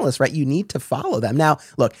 as journalists, right, you need to follow them. Now,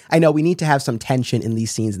 look, I know we need to have some tension in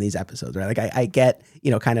these scenes, in these episodes, right? Like I get,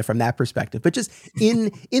 kind of from that perspective, but just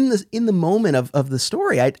in the moment of the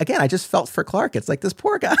story, I just felt for Clark. It's like, this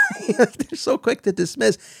poor guy, they're so quick to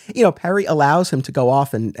dismiss. Perry allows him to go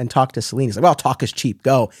off and talk to Selena. He's like, well, talk is cheap,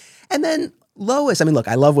 go. And then Lois, I mean, look,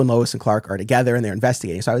 I love when Lois and Clark are together and they're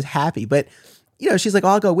investigating, so I was happy. But, she's like,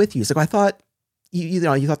 I'll go with you. He's like, I thought,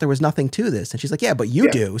 you thought there was nothing to this. And she's like, yeah, but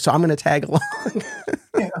you do. So I'm going to tag along.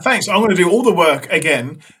 Yeah, thanks. I'm going to do all the work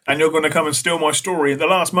again, and you're going to come and steal my story at the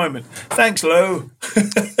last moment. Thanks, Lo.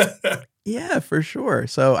 Yeah, for sure.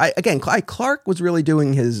 So Clark was really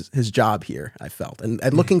doing his job here, I felt,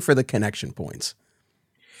 and looking for the connection points.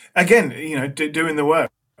 Again, doing the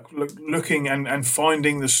work. Looking and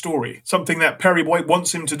finding the story, something that Perry White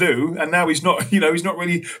wants him to do, and now he's not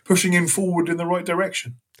really pushing him forward in the right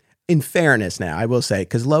direction. In fairness, now I will say,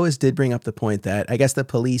 because Lois did bring up the point that I guess the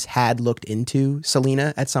police had looked into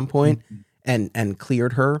Selena at some point and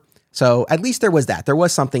cleared her. So at least there was that. There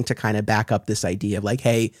was something to kind of back up this idea of like,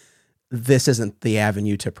 hey, this isn't the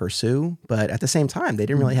avenue to pursue. But at the same time, they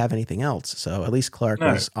didn't really have anything else. So at least Clark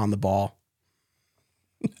was on the ball.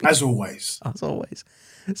 As always. As always.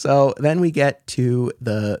 So then we get to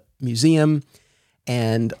the museum,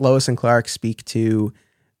 and Lois and Clark speak to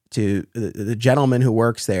the gentleman who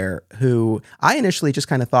works there, who I initially just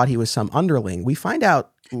kind of thought he was some underling. We find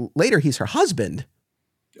out later he's her husband.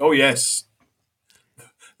 Oh, yes.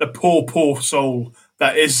 The poor soul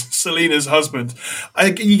that is Selena's husband.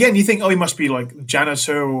 Again, you think, he must be like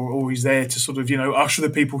janitor or he's there to sort of, usher the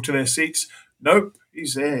people to their seats. Nope,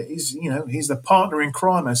 he's there. He's the partner in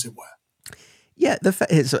crime, as it were. Yeah,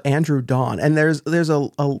 so Andrew Dawn, and there's a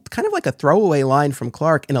kind of like a throwaway line from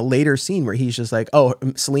Clark in a later scene where he's just like, "Oh,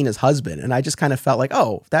 Selena's husband," and I just kind of felt like,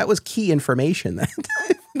 "Oh, that was key information that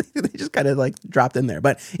they just kind of like dropped in there."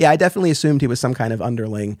 But yeah, I definitely assumed he was some kind of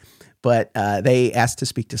underling. But they asked to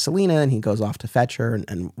speak to Selena, and he goes off to fetch her.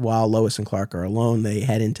 And while Lois and Clark are alone, they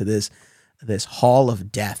head into this hall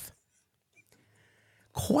of death.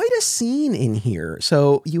 Quite a scene in here.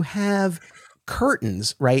 So you have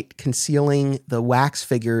curtains, right, concealing the wax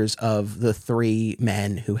figures of the three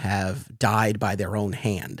men who have died by their own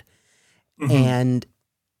hand. Mm-hmm. And,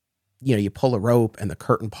 you pull a rope and the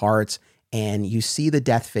curtain parts and you see the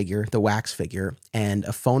death figure, the wax figure, and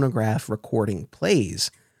a phonograph recording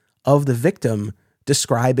plays of the victim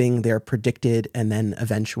describing their predicted and then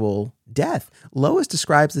eventual death. Lois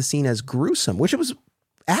describes the scene as gruesome, which it was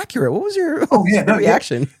accurate. What was your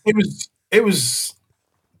reaction? Yeah. It was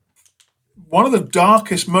one of the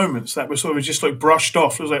darkest moments that was sort of just like brushed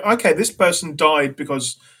off. It was like, okay, this person died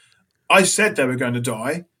because I said they were going to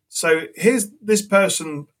die. So here's this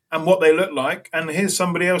person and what they look like, and here's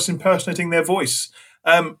somebody else impersonating their voice.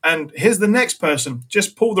 And here's the next person.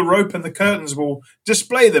 Just pull the rope and the curtains will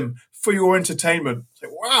display them for your entertainment. It's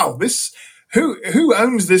like, wow, who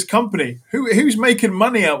owns this company? Who's making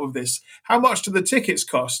money out of this? How much do the tickets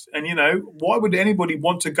cost? And, why would anybody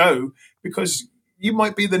want to go? Because you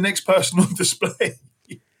might be the next person on display.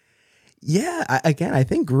 Yeah, I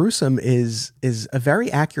think gruesome is a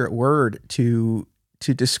very accurate word to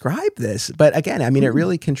describe this. But again, I mean, it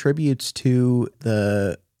really contributes to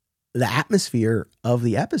the atmosphere of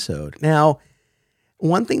the episode. Now,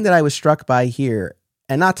 one thing that I was struck by here,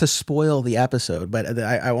 and not to spoil the episode, but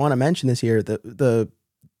I want to mention this here, the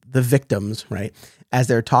victims, right, as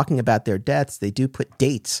they're talking about their deaths, they do put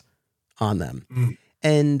dates on them.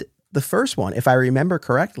 And the first one, if I remember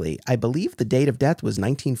correctly, I believe the date of death was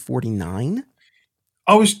 1949.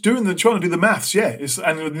 I was trying to do the maths, yeah.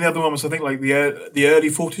 And the other one was, I think, like the early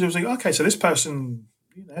 40s. I was like, okay, so this person,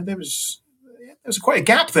 there was quite a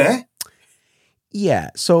gap there.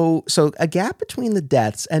 Yeah, so a gap between the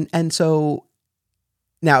deaths, and so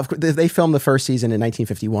now they filmed the first season in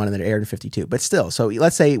 1951 and then it aired in 52. But still, so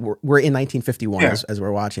let's say we're in 1951 as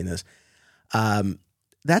we're watching this.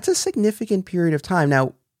 That's a significant period of time.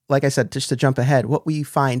 Now, like I said, just to jump ahead, what we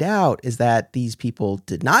find out is that these people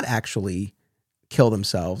did not actually kill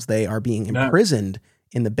themselves. They are being imprisoned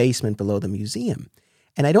in the basement below the museum.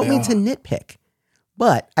 And I don't mean to nitpick,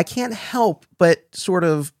 but I can't help but sort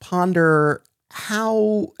of ponder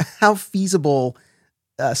how feasible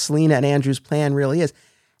Selena and Andrew's plan really is.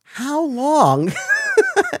 How long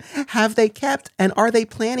have they kept, and are they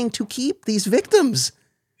planning to keep these victims?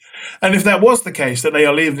 And if that was the case, that they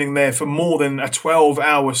are living there for more than a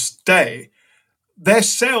 12-hour stay, their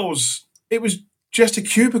cells it was just a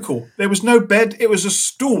cubicle. There was no bed. It was a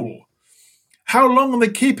stool. How long are they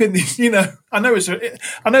keeping these? I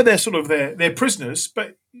know they're sort of they're prisoners,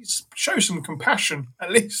 but show some compassion at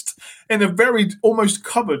least in a very almost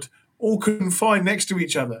cupboard, all confined next to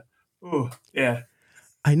each other. Oh, yeah.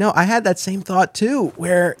 I know. I had that same thought too,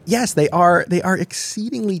 where yes, they are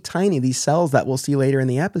exceedingly tiny, these cells that we'll see later in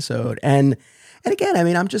the episode. And again, I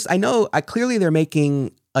mean, I know clearly they're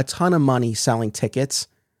making a ton of money selling tickets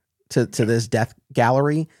to this death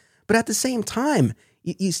gallery, but at the same time,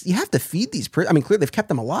 you have to feed these prisoners. I mean, clearly they've kept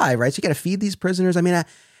them alive, right? So you got to feed these prisoners. I mean,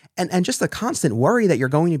 and just the constant worry that you're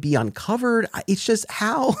going to be uncovered. It's just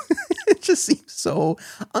how it just seems so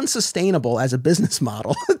unsustainable as a business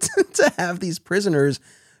model to have these prisoners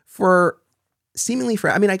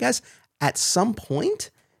I mean, I guess at some point,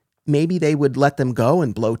 maybe they would let them go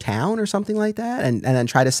and blow town or something like that and then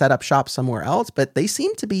try to set up shop somewhere else. But they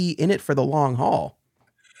seem to be in it for the long haul.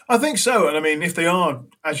 I think so. And I mean, if they are,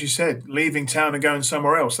 as you said, leaving town and going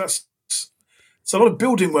somewhere else, it's a lot of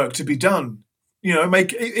building work to be done.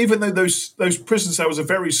 Even though those prison cells are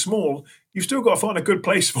very small, you've still got to find a good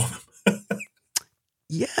place for them.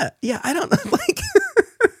 Yeah. I don't know.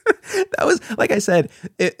 That was, like I said,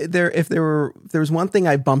 if there was one thing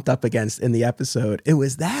I bumped up against in the episode, it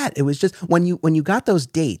was that. It was just when you got those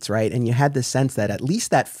dates, right, and you had the sense that at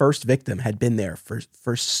least that first victim had been there for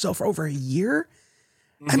over a year.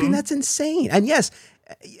 Mm-hmm. I mean, that's insane. And yes,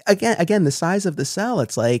 again, the size of the cell,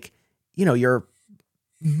 it's like, your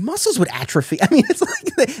muscles would atrophy. I mean, it's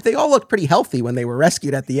like they all looked pretty healthy when they were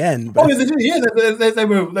rescued at the end. But. Oh, they did. Yeah, they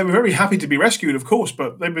were very happy to be rescued, of course,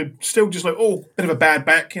 but they were still just like, bit of a bad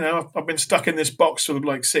back. I've been stuck in this box for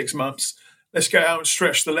like 6 months. Let's go out and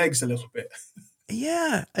stretch the legs a little bit.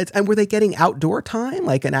 Yeah, and were they getting outdoor time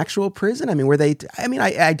like an actual prison? I mean, were they? I mean,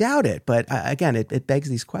 I doubt it, but again, it begs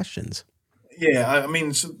these questions. Yeah, I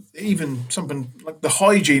mean, even something like the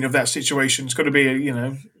hygiene of that situation has got to be,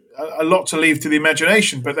 a lot to leave to the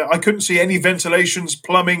imagination. But I couldn't see any ventilations,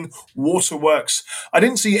 plumbing, waterworks. I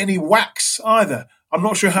didn't see any wax either. I'm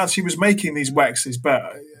not sure how she was making these waxes,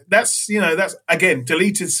 but that's again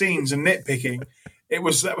deleted scenes and nitpicking. That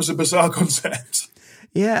was a bizarre concept.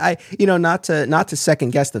 Yeah, not to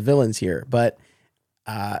second guess the villains here, but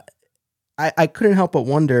I couldn't help but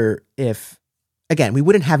wonder if. Again, we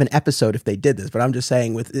wouldn't have an episode if they did this, but I'm just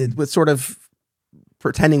saying with sort of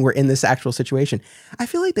pretending we're in this actual situation, I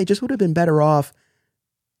feel like they just would have been better off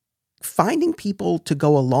finding people to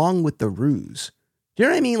go along with the ruse. Do you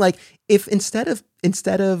know what I mean? Like if instead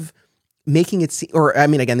of making it seem, or I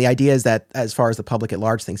mean, again, the idea is that as far as the public at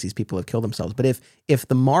large thinks these people have killed themselves, but if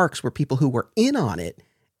the marks were people who were in on it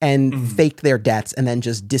and faked their deaths and then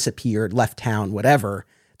just disappeared, left town, whatever,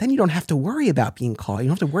 then you don't have to worry about being caught. You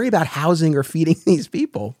don't have to worry about housing or feeding these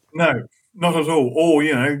people. No, not at all.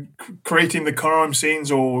 Or, creating the crime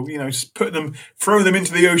scenes or, just throw them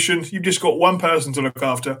into the ocean. You've just got one person to look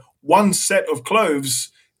after, one set of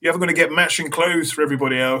clothes. You're going to get matching clothes for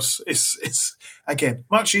everybody else. It's again,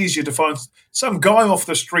 much easier to find some guy off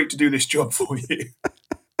the street to do this job for you.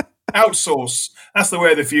 Outsource. That's the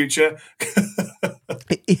way of the future.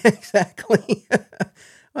 Exactly.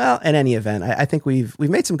 Well, in any event, I think we've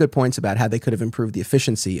made some good points about how they could have improved the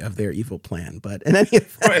efficiency of their evil plan. But in any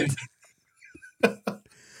event,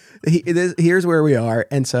 here's where we are.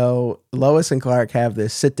 And so Lois and Clark have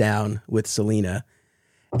this sit down with Selena,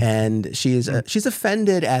 and she's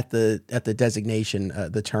offended at the designation,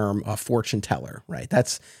 the term fortune teller. Right?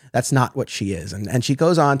 That's not what she is, and she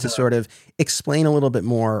goes on to sort of explain a little bit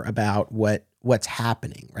more about what's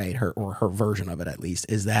happening. Right? Her version of it, at least,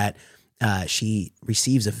 is that. She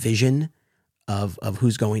receives a vision of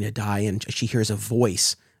who's going to die, and she hears a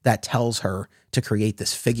voice that tells her to create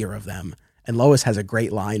this figure of them. And Lois has a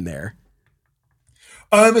great line there.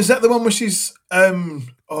 Is that the one where she's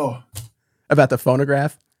about the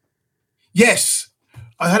phonograph? Yes,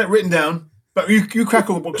 I had it written down. But you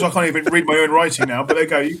crackle because I can't even read my own writing now. But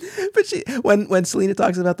there you go. But when Selena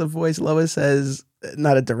talks about the voice, Lois says,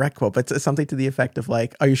 not a direct quote, but something to the effect of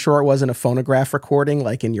like, "Are you sure it wasn't a phonograph recording,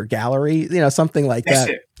 like in your gallery?" Something like that.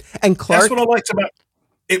 It. And Clark, that's what I liked about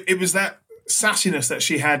it. It was that sassiness that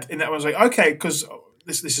she had in that. I was like, okay, because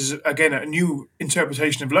this is again a new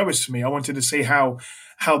interpretation of Lois for me. I wanted to see how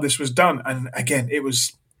this was done, and again, it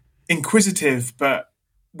was inquisitive but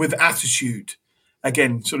with attitude.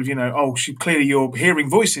 Again, sort of, clearly you're hearing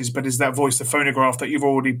voices, but is that voice the phonograph that you've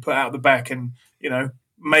already put out the back and,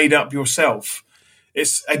 made up yourself?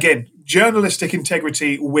 It's, again, journalistic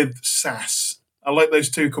integrity with sass. I like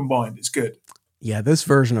those two combined. It's good. Yeah, this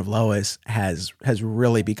version of Lois has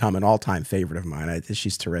really become an all-time favorite of mine.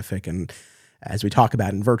 She's terrific. And as we talk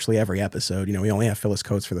about in virtually every episode. You know, we only have Phyllis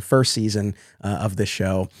Coates for the first season of this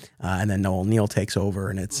show, and then Noel Neill takes over,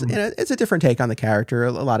 and it's a different take on the character,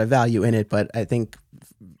 a lot of value in it, but I think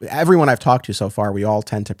everyone I've talked to so far, we all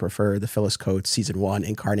tend to prefer the Phyllis Coates season 1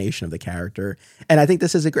 incarnation of the character. And I think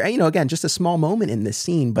this is a great, again, just a small moment in this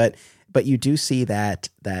scene, but you do see that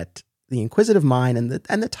the inquisitive mind and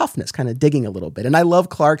the toughness kind of digging a little bit. And I love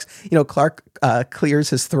Clark's, Clark clears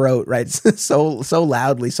his throat, right? so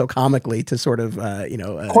loudly, so comically to sort of,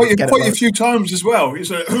 quite a few times as well.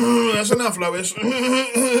 He's like, that's enough, Lois.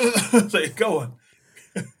 Like, go on.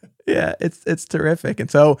 Yeah, it's terrific.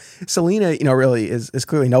 And so Selena, really is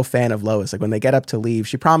clearly no fan of Lois. Like when they get up to leave,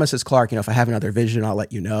 she promises Clark, if I have another vision, I'll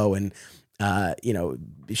let you know. And,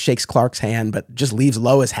 shakes Clark's hand, but just leaves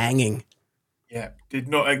Lois hanging. Yeah, did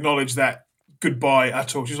not acknowledge that goodbye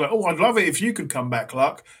at all. She's like, oh, I'd love it if you could come back,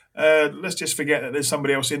 Clark. Let's just forget that there's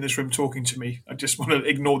somebody else in this room talking to me. I just want to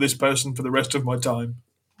ignore this person for the rest of my time.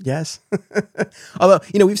 Yes. Although,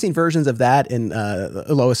 we've seen versions of that in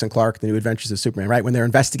Lois and Clark, The New Adventures of Superman, right? When they're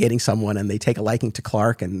investigating someone and they take a liking to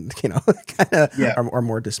Clark and, kind of are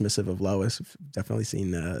more dismissive of Lois. We've definitely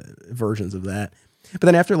seen versions of that. But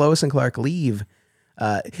then after Lois and Clark leave,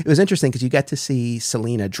 it was interesting because you get to see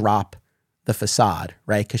Selena drop the facade,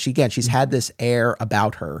 right? Because she's had this air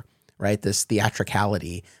about her, right? This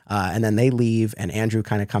theatricality. And then they leave and Andrew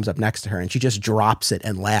kind of comes up next to her and she just drops it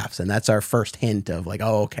and laughs. And that's our first hint of like,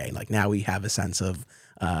 oh, okay. Like now we have a sense of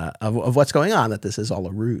what's going on, that this is all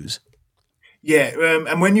a ruse. Yeah.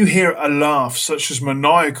 And when you hear a laugh such as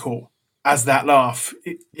maniacal as that laugh,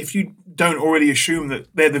 if you don't already assume that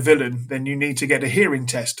they're the villain, then you need to get a hearing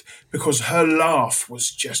test because her laugh was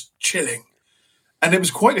just chilling. And it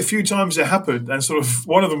was quite a few times it happened, and sort of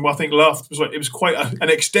one of them I think laughed. It was quite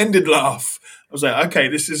an extended laugh. I was like, okay,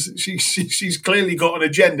 this is she's clearly got an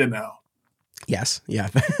agenda now. Yes, yeah,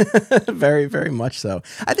 very very much so.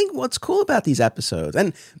 I think what's cool about these episodes,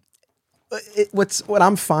 and what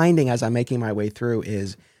I'm finding as I'm making my way through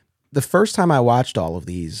is the first time I watched all of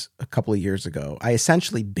these a couple of years ago, I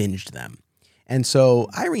essentially binged them. And so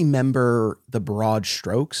I remember the broad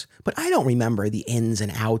strokes, but I don't remember the ins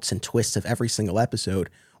and outs and twists of every single episode,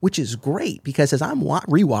 which is great because as I'm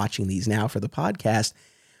rewatching these now for the podcast,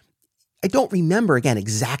 I don't remember, again,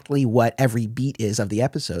 exactly what every beat is of the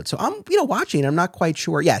episode. So I'm, watching, I'm not quite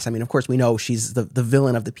sure. Yes, I mean, of course, we know she's the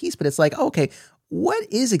villain of the piece, but it's like, okay, what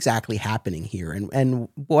is exactly happening here? And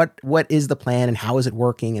what is the plan and how is it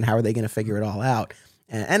working and how are they going to figure it all out?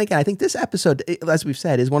 And again, I think this episode, as we've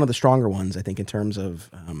said, is one of the stronger ones, I think, in terms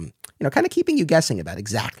of, kind of keeping you guessing about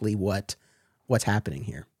exactly what's happening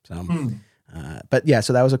here. So, but yeah,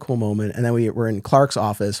 so that was a cool moment. And then we're in Clark's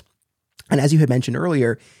office. And as you had mentioned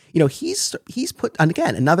earlier, he's put, and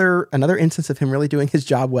again, another instance of him really doing his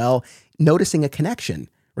job well, noticing a connection,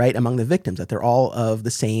 right, among the victims, that they're all of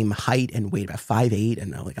the same height and weight, about 5'8"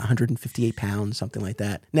 and like 158 pounds, something like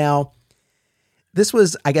that. Now, this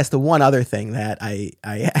was, I guess, the one other thing that I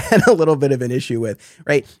had a little bit of an issue with,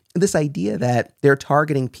 right? This idea that they're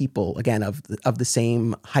targeting people, again, of the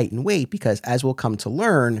same height and weight, because as we'll come to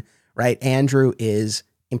learn, right, Andrew is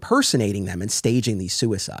impersonating them and staging these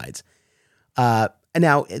suicides. And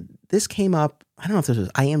now this came up, I don't know if this was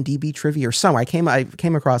IMDb trivia or somewhere. I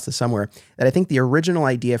came across this somewhere that I think the original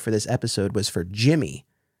idea for this episode was for Jimmy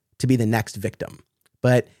to be the next victim.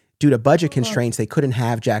 But due to budget constraints, they couldn't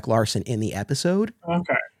have Jack Larson in the episode.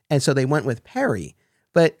 Okay. And so they went with Perry.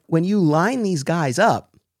 But when you line these guys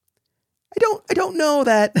up, I don't know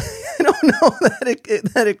that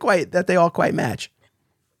that they all quite match.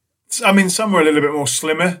 I mean, some are a little bit more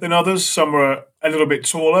slimmer than others. Some are a little bit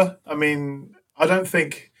taller. I mean, I don't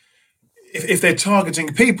think if they're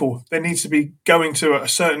targeting people, they need to be going to a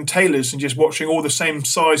certain tailor's and just watching all the same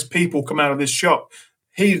size people come out of this shop.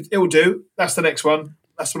 It'll do. That's the next one.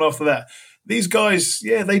 That's one after that. These guys,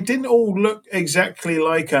 yeah, they didn't all look exactly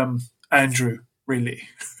like Andrew, really.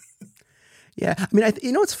 Yeah, I mean,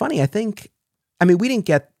 it's funny. We didn't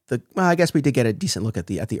get I guess we did get a decent look at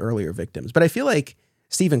the earlier victims, but I feel like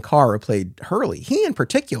Stephen Carr, who played Hurley, he in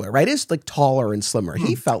particular, right, is like taller and slimmer.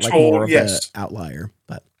 He felt like more of an outlier,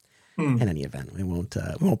 but in any event, we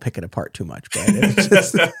won't pick it apart too much. But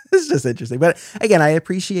it's just interesting. But again, I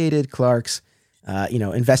appreciated Clark's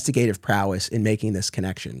investigative prowess in making this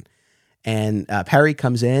connection. And Perry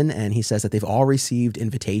comes in and he says that they've all received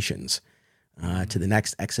invitations to the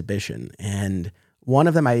next exhibition. And one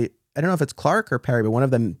of them, I don't know if it's Clark or Perry, but one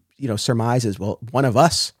of them, surmises, well, one of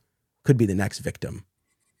us could be the next victim.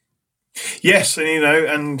 Yes, and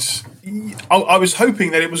I was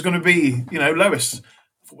hoping that it was going to be, Lois.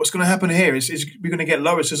 What's going to happen here is we're going to get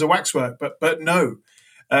Lois as a waxwork, but no.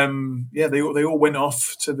 They all went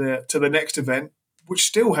off to the next event, which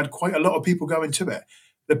still had quite a lot of people going to it.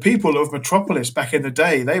 The people of Metropolis back in the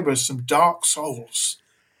day, they were some dark souls.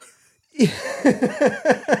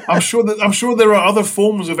 I'm sure there are other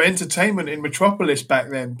forms of entertainment in Metropolis back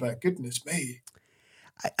then, but goodness me.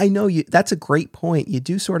 I know you. That's a great point. You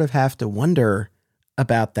do sort of have to wonder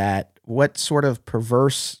about that. What sort of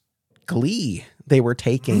perverse glee they were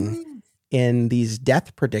taking in these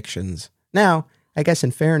death predictions. Now, I guess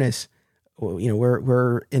in fairness,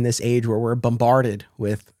 we're in this age where we're bombarded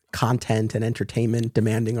with content and entertainment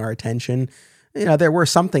demanding our attention. There were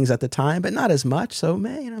some things at the time, but not as much. So,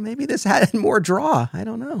 maybe this had more draw. I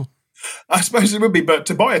don't know. I suppose it would be, but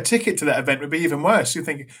to buy a ticket to that event would be even worse. You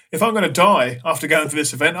think, if I'm going to die after going to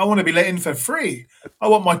this event, I want to be let in for free. I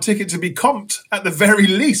want my ticket to be comped at the very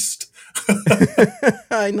least.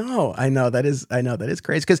 I know that is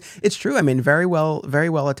crazy because it's true. I mean, very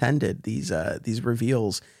well attended these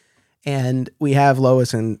reveals. And we have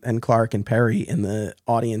Lois and Clark and Perry in the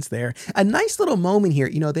audience there. A nice little moment here.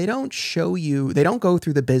 They don't go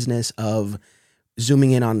through the business of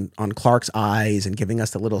zooming in on Clark's eyes and giving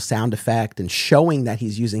us the little sound effect and showing that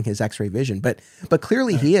he's using his X-ray vision. But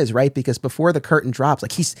clearly he is, right? Because before the curtain drops,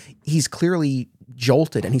 like he's clearly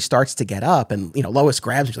jolted and he starts to get up and, Lois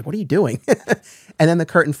grabs him. She's like, what are you doing? And then the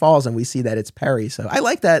curtain falls and we see that it's Perry. So I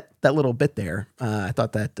like that little bit there. I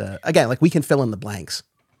thought that, again, like we can fill in the blanks.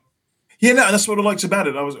 Yeah, no, that's what I liked about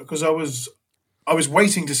it. I was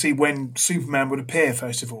waiting to see when Superman would appear,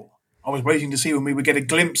 first of all. I was waiting to see when we would get a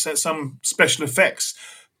glimpse at some special effects.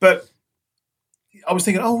 But I was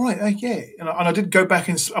thinking, oh, right, yeah. And I did go back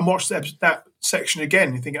and watch that section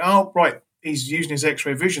again. You're thinking, oh, right, he's using his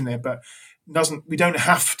X-ray vision there. But we don't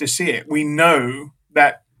have to see it. We know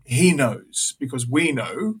that he knows because we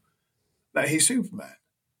know that he's Superman.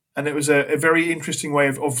 And it was a very interesting way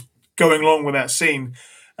of going along with that scene.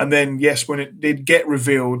 And then, yes, when it did get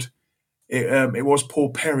revealed, it was Paul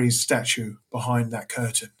Perry's statue behind that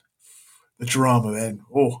curtain. The drama then.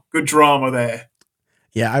 Oh, good drama there.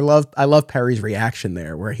 Yeah, I love Perry's reaction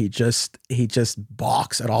there where he just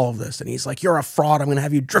balks at all of this and he's like, you're a fraud. I'm going to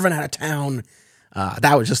have you driven out of town.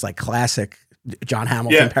 That was just like classic John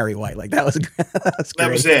Hamilton, Perry White. Like that was great. That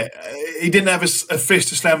was it. He didn't have a fist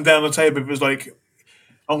to slam down the table. It was like,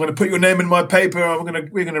 I'm going to put your name in my paper.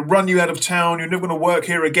 We're going to run you out of town. You're never going to work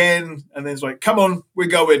here again. And then it's like, come on, we're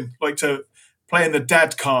going. Like to playing the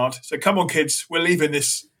dad card. So come on, kids, we're leaving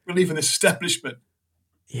this establishment.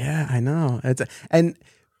 Yeah, I know. And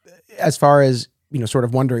as far as, sort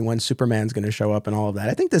of wondering when Superman's going to show up and all of that,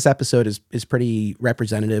 I think this episode is pretty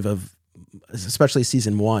representative of, especially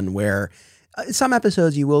season 1, where some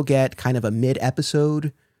episodes you will get kind of a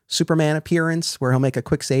mid-episode Superman appearance where he'll make a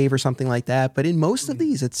quick save or something like that. But in most of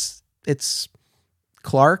these, it's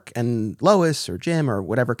Clark and Lois or Jim or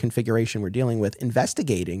whatever configuration we're dealing with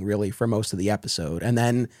investigating really for most of the episode. And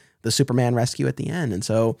then the Superman rescue at the end. And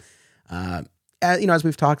so, as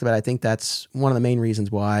we've talked about, I think that's one of the main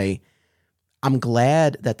reasons why I'm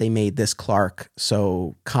glad that they made this Clark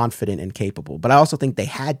so confident and capable. But I also think they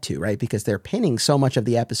had to, right? Because they're pinning so much of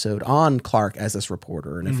the episode on Clark as this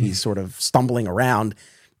reporter. And if he's sort of stumbling around,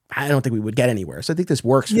 I don't think we would get anywhere. So I think this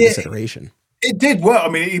works for this iteration. It did work. I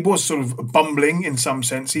mean, he was sort of bumbling in some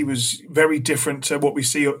sense. He was very different to what we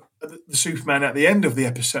see the Superman at the end of the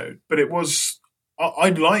episode. But I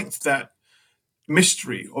liked that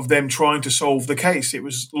mystery of them trying to solve the case. It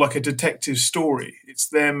was like a detective story. It's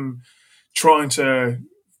them trying to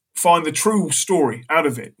find the true story out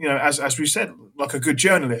of it, as we said, like a good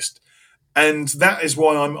journalist. And that is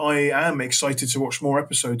why I am excited to watch more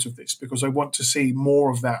episodes of this, because I want to see more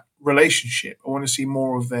of that relationship. I want to see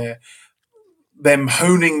more of them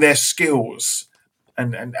honing their skills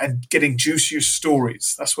and getting juicier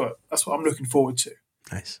stories. That's what I'm looking forward to.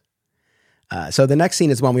 Nice. So the next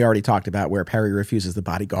scene is one we already talked about, where Perry refuses the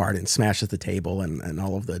bodyguard and smashes the table, and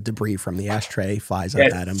all of the debris from the ashtray flies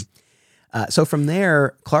up at him. So from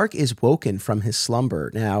there, Clark is woken from his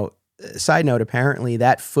slumber. Now, side note, apparently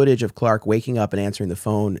that footage of Clark waking up and answering the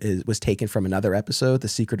phone was taken from another episode, The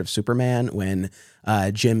Secret of Superman, when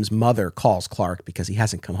Jim's mother calls Clark because he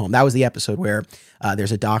hasn't come home. That was the episode where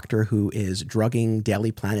there's a doctor who is drugging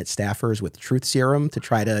Daily Planet staffers with truth serum to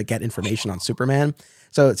try to get information on Superman.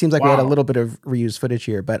 So it seems like we had a little bit of reused footage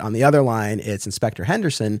here, but on the other line, it's Inspector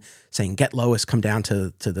Henderson saying, "Get Lois, come down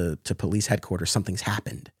to police headquarters. Something's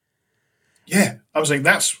happened." Yeah, I was like,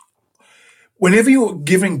 whenever you're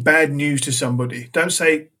giving bad news to somebody, don't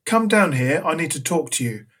say, "Come down here, I need to talk to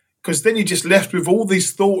you." Because then you're just left with all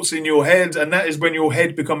these thoughts in your head, and that is when your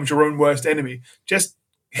head becomes your own worst enemy. Just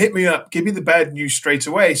hit me up, give me the bad news straight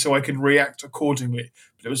away so I can react accordingly.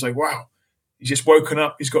 But it was like, wow, He's just woken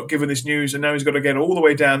up. He's got given this news, and now he's got to get all the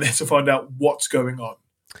way down there to find out what's going on.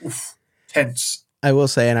 Oof, tense. I will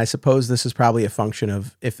say, and I suppose this is probably a function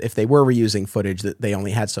of if they were reusing footage that they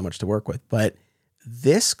only had so much to work with. But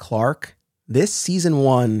this Clark, this season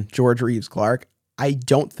 1 George Reeves Clark, I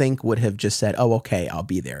don't think would have just said, "Oh, okay, I'll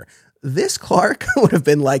be there." This Clark would have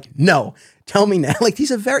been like, "No, tell me now." Like,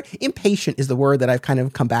 he's a very impatient is the word that I've kind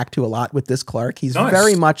of come back to a lot with this Clark. He's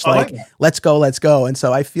very much like let's go. And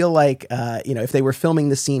so I feel like, if they were filming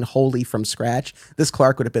the scene wholly from scratch, this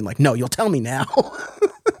Clark would have been like, "No, you'll tell me now."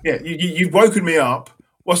 Yeah, you've woken me up.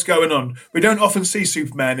 What's going on? We don't often see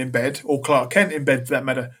Superman in bed, or Clark Kent in bed for that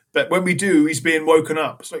matter. But when we do, he's being woken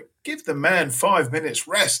up. It's like, give the man 5 minutes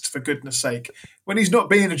rest, for goodness sake. When he's not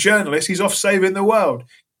being a journalist, he's off saving the world.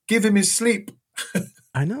 Give him his sleep.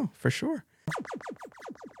 I know, for sure.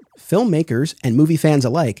 Filmmakers and movie fans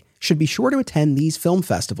alike should be sure to attend these film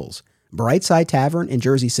festivals: Brightside Tavern in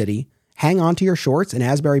Jersey City, Hang On to Your Shorts in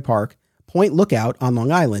Asbury Park, Point Lookout on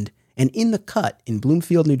Long Island, and In the Cut in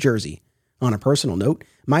Bloomfield, New Jersey. On a personal note,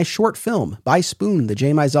 my short film, By Spoon, The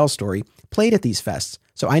J. Mizell Story, played at these fests,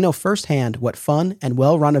 so I know firsthand what fun and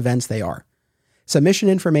well-run events they are. Submission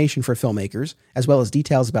information for filmmakers, as well as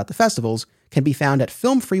details about the festivals, can be found at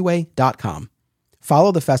filmfreeway.com.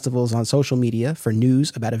 Follow the festivals on social media for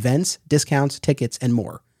news about events, discounts, tickets, and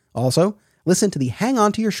more. Also, listen to the Hang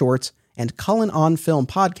On to Your Shorts and Cullen On Film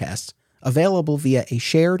podcasts, available via a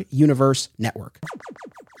shared universe network.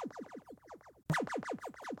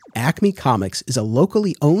 Acme Comics is a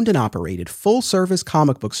locally owned and operated full-service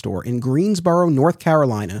comic book store in Greensboro, North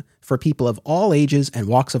Carolina, for people of all ages and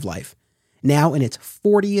walks of life. Now in its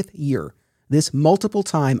 40th year, this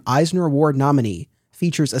multiple-time Eisner Award nominee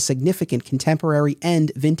features a significant contemporary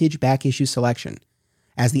and vintage back-issue selection,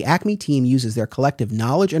 as the Acme team uses their collective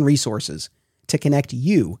knowledge and resources to connect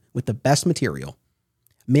you with the best material.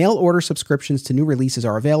 Mail order subscriptions to new releases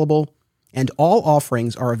are available, and all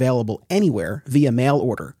offerings are available anywhere via mail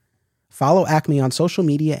order. Follow Acme on social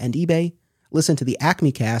media and eBay, listen to the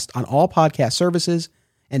Acme Cast on all podcast services,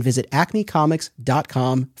 and visit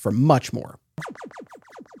acmecomics.com for much more.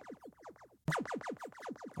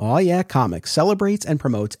 Aw Yeah Comics celebrates and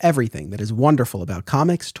promotes everything that is wonderful about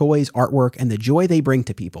comics, toys, artwork, and the joy they bring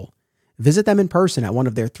to people. Visit them in person at one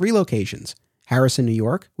of their 3 locations: Harrison, New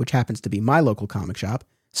York, which happens to be my local comic shop,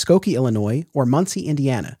 Skokie, Illinois, or Muncie,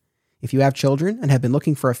 Indiana. If you have children and have been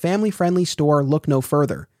looking for a family-friendly store, look no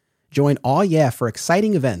further. Join Aw Yeah for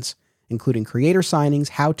exciting events, including creator signings,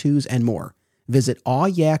 how-tos, and more. Visit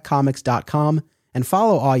awyeahcomics.com and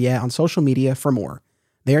follow Aw Yeah on social media for more.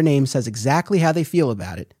 Their name says exactly how they feel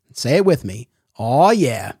about it. Say it with me. Aw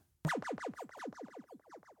yeah.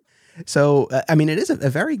 So, it is a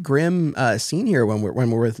very grim scene here when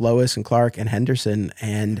we're with Lois and Clark and Henderson,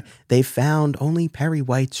 and they found only Perry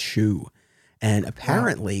White's shoe. And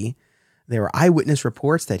apparently there were eyewitness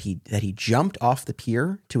reports that he jumped off the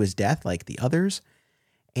pier to his death like the others.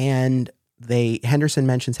 And Henderson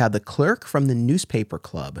mentions how the clerk from the newspaper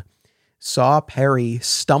club saw Perry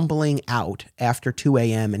stumbling out after 2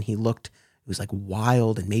 a.m. and he was like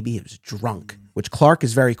wild and maybe he was drunk, which Clark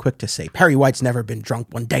is very quick to say. Perry White's never been drunk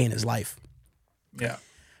one day in his life. Yeah.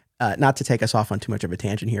 Not to take us off on too much of a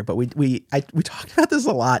tangent here, but we talked about this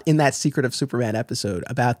a lot in that Secret of Superman episode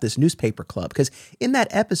about this newspaper club, because in that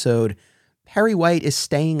episode, Perry White is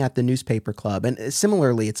staying at the newspaper club, and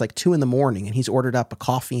similarly, it's like 2 a.m. and he's ordered up a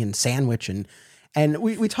coffee and sandwich, and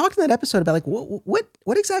we talked in that episode about like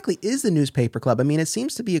what exactly is the newspaper club? I mean, it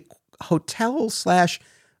seems to be a hotel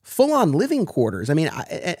 / full-on living quarters. I mean,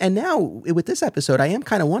 and now with this episode, I am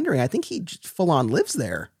kind of wondering. I think he just full-on lives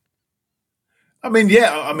there. I mean,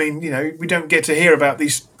 yeah. I mean, we don't get to hear about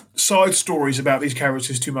these side stories about these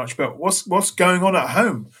characters too much. But what's going on at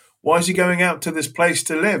home? Why is he going out to this place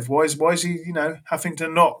to live? Why is he, having to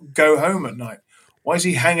not go home at night? Why is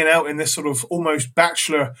he hanging out in this sort of almost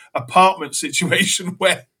bachelor apartment situation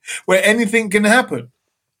where anything can happen?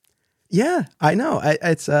 Yeah, I know.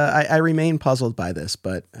 I remain puzzled by this,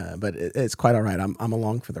 but it's quite all right. I'm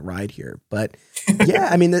along for the ride here. But yeah,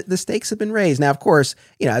 I mean, the stakes have been raised. Now, of course,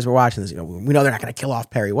 as we're watching this, we know they're not going to kill off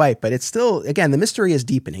Perry White, but it's still, again, the mystery is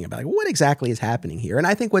deepening about what exactly is happening here. And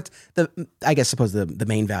I think the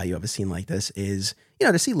main value of a scene like this is,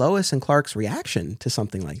 to see Lois and Clark's reaction to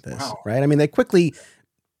something like this, wow. Right? I mean, they quickly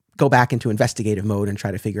go back into investigative mode and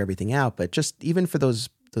try to figure everything out. But just even for those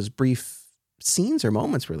brief scenes or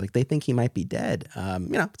moments where like they think he might be dead,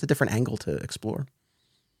 it's a different angle to explore.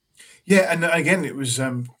 Yeah, and again, it was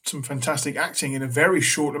some fantastic acting in a very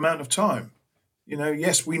short amount of time.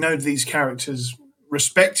 Yes, we know these characters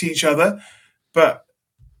respect each other, but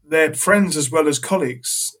they're friends as well as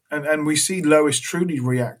colleagues, and we see Lois truly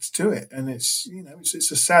react to it, and it's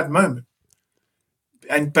it's a sad moment.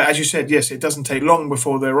 But as you said, yes, it doesn't take long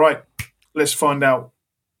before they're right. Let's find out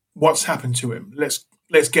what's happened to him. Let's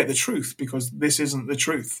get the truth, because this isn't the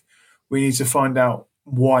truth. We need to find out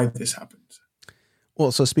why this happened.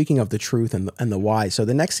 Well, so speaking of the truth and the why, so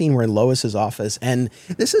the next scene we're in Lois's office, and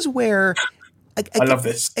this is where I love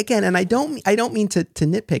this again, and I don't mean to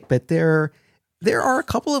nitpick, but there are a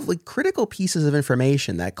couple of like critical pieces of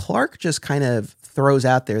information that Clark just kind of throws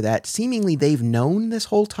out there that seemingly they've known this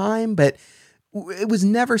whole time, but it was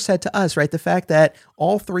never said to us, right? The fact that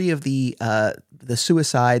all three of the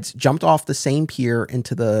suicides jumped off the same pier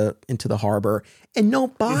into the harbor, and no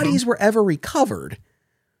bodies were ever recovered.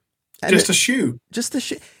 And just a shoe. Just the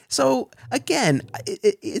shoe. So again,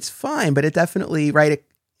 it's fine, but it definitely, right?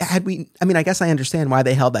 I mean, I guess I understand why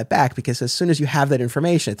they held that back, because as soon as you have that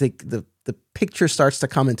information, I think the picture starts to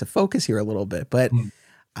come into focus here a little bit. But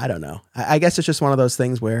I don't know. I guess it's just one of those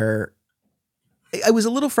things where it was a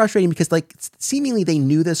little frustrating, because like seemingly they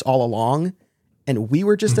knew this all along and we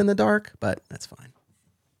were just in the dark, but that's fine.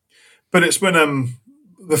 But it's when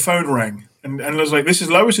the phone rang and I was like, this is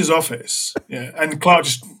Lois's office. Yeah. And Clark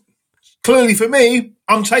just, clearly for me,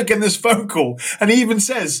 I'm taking this phone call. And he even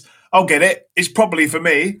says, I'll get it. It's probably for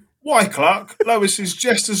me. Why, Clark? Lois is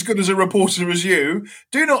just as good as a reporter as you.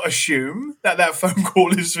 Do not assume that phone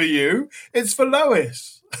call is for you. It's for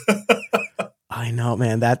Lois. I know,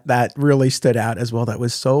 man. That really stood out as well. That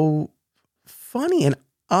was so funny and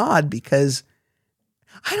odd, because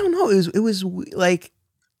I don't know. It was like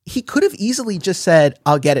he could have easily just said,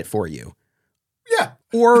 I'll get it for you. Yeah.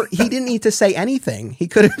 Or he didn't need to say anything. He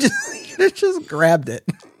could have just grabbed it.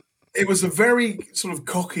 It was a very sort of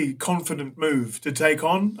cocky, confident move to take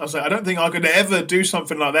on. I was like, I don't think I could ever do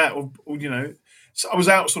something like that. Or so I was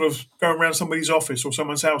out sort of going around somebody's office or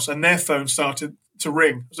someone's house, and their phone started to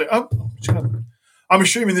ring. I was like, oh, I'm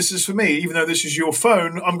assuming this is for me, even though this is your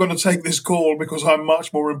phone. I'm going to take this call because I'm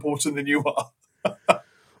much more important than you are.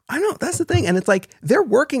 I know, that's the thing. And it's like, they're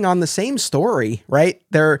working on the same story, right?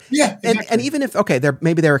 Exactly. And even if, okay,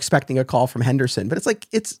 maybe they're expecting a call from Henderson, but it's like,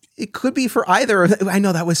 it could be for either. I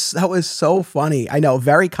know that was so funny. I know,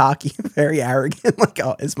 very cocky, very arrogant. Like,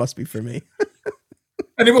 oh, this must be for me.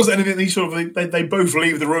 And it wasn't anything. They both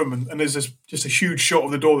leave the room, and there's just a huge shot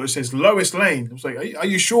of the door that says Lois Lane. I was like, are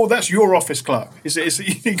you sure that's your office, Clark? Is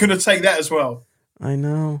he going to take that as well? I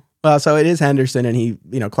know. Well, so it is Henderson,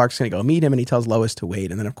 and Clark's going to go meet him, and he tells Lois to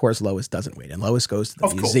wait. And then, of course, Lois doesn't wait. And Lois goes to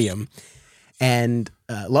the museum. And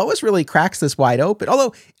Lois really cracks this wide open.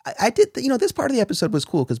 Although I did, this part of the episode was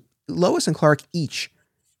cool, because Lois and Clark each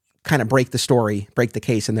kind of break the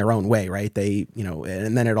case in their own way, right? They,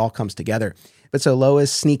 and then it all comes together. But so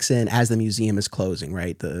Lois sneaks in as the museum is closing,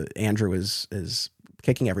 right? Andrew is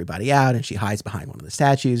kicking everybody out, and she hides behind one of the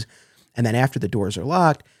statues. And then after the doors are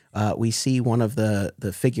locked, we see one of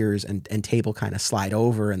the figures and table kind of slide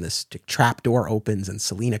over, and this trap door opens, and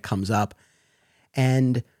Selena comes up.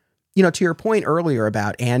 And, to your point earlier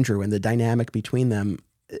about Andrew and the dynamic between them,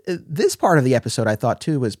 this part of the episode I thought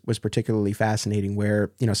too was particularly fascinating,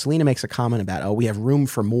 where, Selena makes a comment about, oh, we have room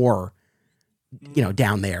for more,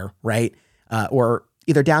 down there, right? Or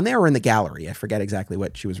either down there or in the gallery. I forget exactly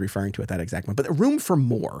what she was referring to at that exact moment, but room for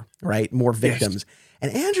more, right? More victims. Yes.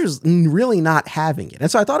 And Andrew's really not having it. And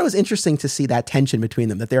so I thought it was interesting to see that tension between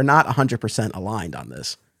them, that they're not 100% aligned on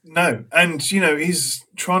this. No. And, he's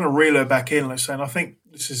trying to reel her back in, like saying, I think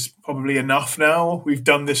this is probably enough now. We've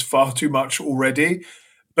done this far too much already.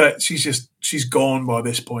 But she's gone by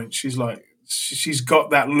this point. She's like, she's got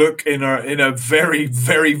that look in her very,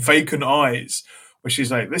 very vacant eyes, where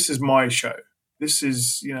she's like, this is my show. This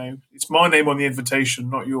is, it's my name on the invitation,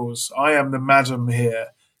 not yours. I am the madam here.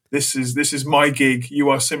 This is my gig. You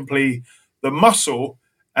are simply the muscle,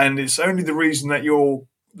 and it's only the reason that you're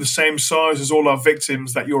the same size as all our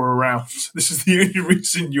victims that you're around. This is the only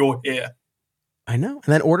reason you're here. I know.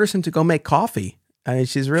 And then orders him to go make coffee. I mean,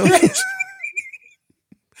 she's really...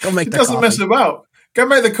 Go make the coffee. She doesn't mess about. Go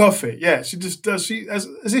make the coffee. Yeah, she just does. She as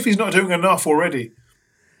if he's not doing enough already.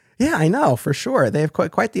 Yeah, I know, for sure. They have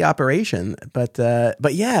quite the operation, but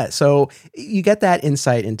yeah. So you get that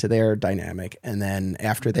insight into their dynamic, and then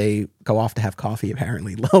after they go off to have coffee,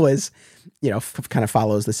 apparently Lois, kind of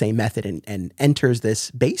follows the same method and enters this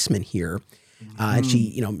basement here, and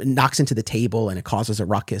she knocks into the table, and it causes a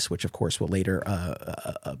ruckus, which of course will later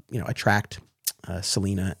attract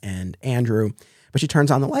Selena and Andrew. But she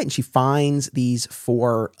turns on the light, and she finds these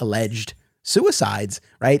 4 alleged suicides,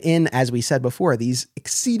 right? In, as we said before, these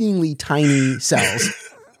exceedingly tiny cells.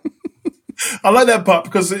 I like that part,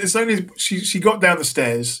 because it's only she got down the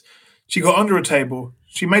stairs, she got under a table,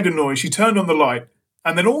 she made a noise, she turned on the light,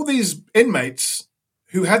 and then all these inmates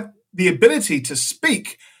who had the ability to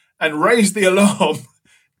speak and raise the alarm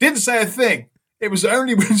didn't say a thing. It was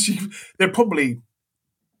only when they're probably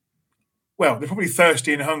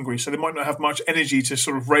thirsty and hungry, so they might not have much energy to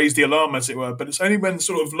sort of raise the alarm, as it were. But it's only when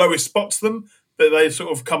sort of Lois spots them that they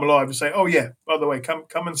sort of come alive and say, "Oh yeah, by the way, come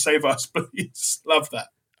and save us, please." Love that.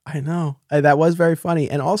 I know. That was very funny.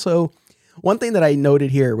 And also, one thing that I noted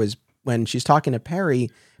here was when she's talking to Perry,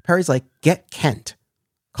 Perry's like, "Get Kent.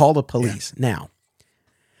 Call the police now."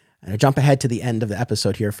 And I jump ahead to the end of the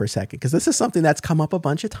episode here for a second, because this is something that's come up a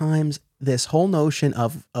bunch of times. This whole notion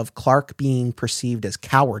of Clark being perceived as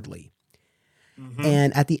cowardly. Mm-hmm.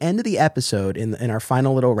 And at the end of the episode, in our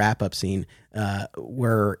final little wrap-up scene,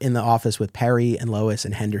 we're in the office with Perry and Lois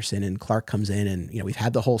and Henderson, and Clark comes in, and we've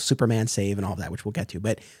had the whole Superman save and all that, which we'll get to.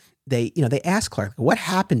 But they ask Clark, "What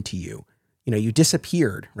happened to you? You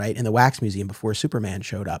disappeared, right, in the wax museum before Superman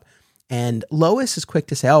showed up." And Lois is quick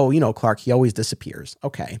to say, "Oh, Clark, he always disappears."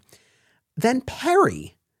 Okay. Then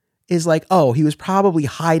Perry is like, "Oh, he was probably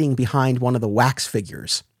hiding behind one of the wax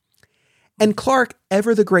figures." And Clark,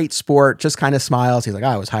 ever the great sport, just kind of smiles. He's like,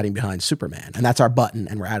 "I was hiding behind Superman." And that's our button,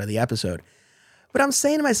 and we're out of the episode. But I'm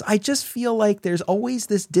saying to myself, I just feel like there's always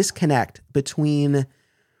this disconnect between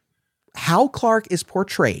how Clark is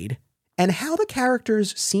portrayed and how the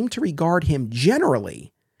characters seem to regard him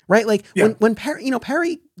generally. Right? Like when Perry,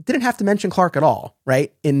 Perry didn't have to mention Clark at all,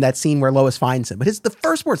 right? In that scene where Lois finds him. But the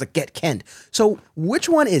first words like, "Get Kent." So which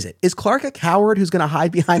one is it? Is Clark a coward who's going to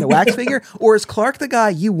hide behind a wax figure? Or is Clark the guy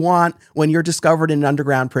you want when you're discovered in an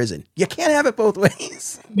underground prison? You can't have it both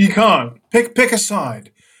ways. You can't. Pick a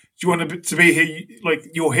side. Do you want to be like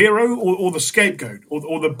your hero or the scapegoat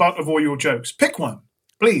or the butt of all your jokes? Pick one,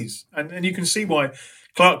 please. And you can see why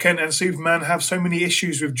Clark Kent and Superman have so many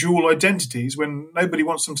issues with dual identities when nobody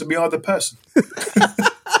wants them to be either person.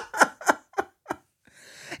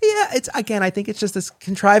 Yeah, I think it's just this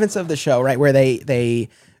contrivance of the show, right? Where they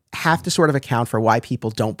have to sort of account for why people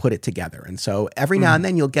don't put it together. And so every now and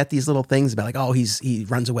then you'll get these little things about like, "Oh, he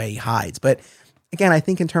runs away, he hides." But again, I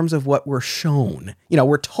think in terms of what we're shown,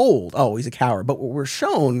 we're told, "Oh, he's a coward," but what we're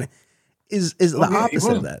shown is the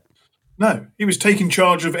opposite of that. No, he was taking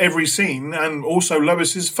charge of every scene and also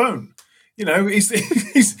Lois's phone. He's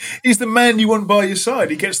the man you want by your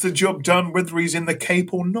side. He gets the job done whether he's in the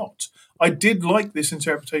cape or not. I did like this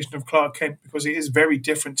interpretation of Clark Kent because it is very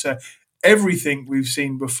different to everything we've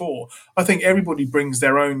seen before. I think everybody brings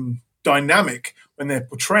their own dynamic when they're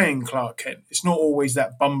portraying Clark Kent. It's not always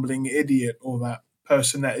that bumbling idiot or that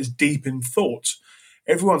person that is deep in thought.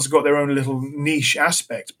 Everyone's got their own little niche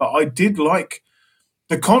aspect, but I did like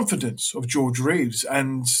the confidence of George Reeves,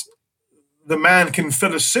 and the man can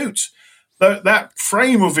fill a suit. That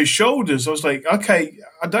frame of his shoulders, I was like, okay,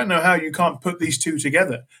 I don't know how you can't put these two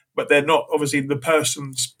together, but they're not obviously the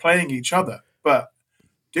persons playing each other. But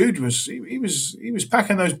dude was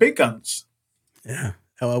packing those big guns. Yeah,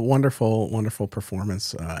 a wonderful, wonderful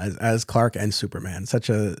performance as Clark and Superman. Such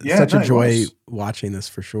a joy watching this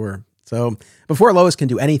for sure. So before Lois can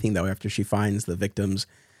do anything, though, after she finds the victims,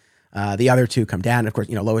 the other two come down. Of course,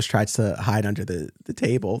 Lois tries to hide under the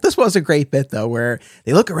table. This was a great bit, though, where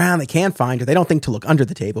they look around, they can't find her. They don't think to look under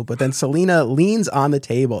the table, but then Selena leans on the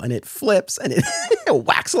table and it flips and it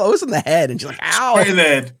whacks Lois in the head. And she's like, "Ow!" Right in the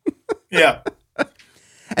head. Yeah.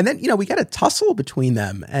 And then, we get a tussle between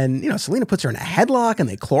them. And, Selena puts her in a headlock and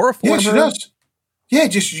they chloroform her. Yeah, she does. Yeah,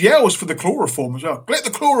 just yells for the chloroform as well. "Get the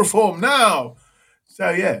chloroform now." So,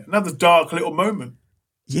 yeah, another dark little moment.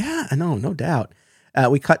 Yeah, I know, no doubt.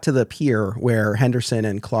 We cut to the pier where Henderson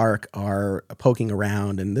and Clark are poking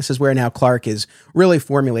around. And this is where now Clark is really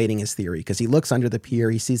formulating his theory, because he looks under the pier.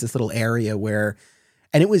 He sees this little area where,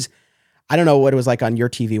 and it was, I don't know what it was like on your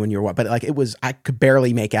TV when you were, but like I could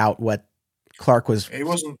barely make out what Clark was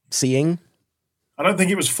seeing. I don't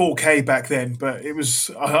think it was 4K back then, but it was,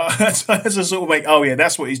 as a sort of like, oh yeah,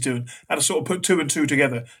 that's what he's doing. I had to sort of put two and two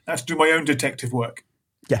together. I had to do my own detective work.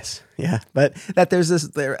 Yes. Yeah. But that there's this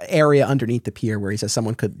area underneath the pier where he says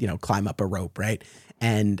someone could, climb up a rope. Right.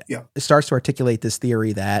 And it starts to articulate this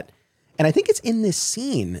theory that, and I think it's in this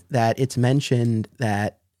scene that it's mentioned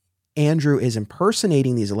that Andrew is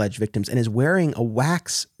impersonating these alleged victims and is wearing a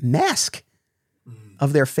wax mask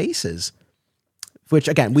of their faces, which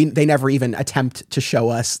again, they never even attempt to show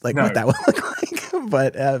us what that would look like,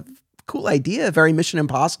 but cool idea. Very Mission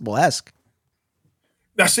Impossible-esque.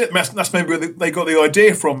 That's it. That's maybe where they got the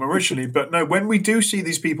idea from originally. But no, when we do see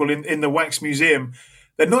these people in the wax museum,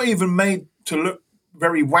 they're not even made to look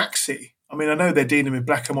very waxy. I mean, I know they're dealing with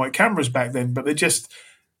black and white cameras back then, but they just,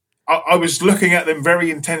 I was looking at them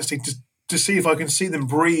very intensely to see if I can see them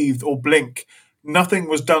breathe or blink. nothing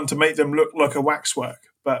was done to make them look like a waxwork,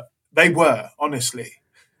 but they were, honestly.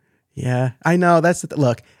 Yeah, I know.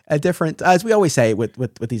 Look, a different, as we always say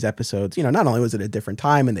with these episodes, not only was it a different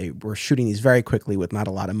time and they were shooting these very quickly with not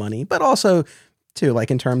a lot of money, but also too, like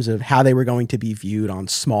in terms of how they were going to be viewed on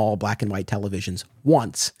small black and white televisions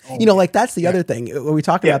once. Like that's the other thing. When we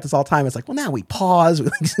talk about this all the time, it's like, well, now we pause, we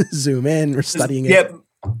zoom in, we're studying it. Yeah.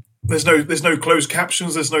 There's no closed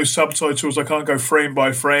captions. There's no subtitles. I can't go frame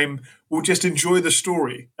by frame. We'll just enjoy the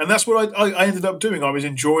story, and that's what I ended up doing. I was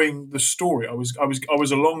enjoying the story. I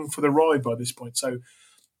was along for the ride by this point. So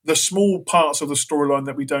the small parts of the storyline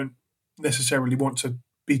that we don't necessarily want to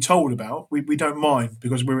be told about, we don't mind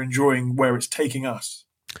because we're enjoying where it's taking us.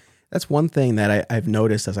 That's one thing that I've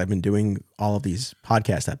noticed as I've been doing all of these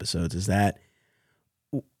podcast episodes is that.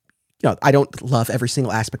 I don't love every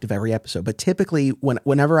single aspect of every episode, but typically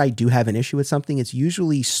whenever I do have an issue with something, it's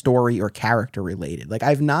usually story or character related. Like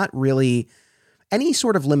I've not really any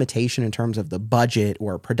sort of limitation in terms of the budget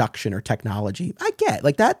or production or technology. I get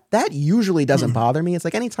like that usually doesn't bother me. It's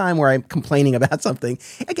like any time where I'm complaining about something,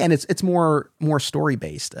 again, it's more story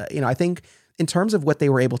based. I think in terms of what they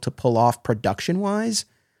were able to pull off production wise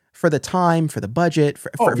for the time, for the budget, for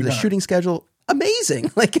the shooting schedule,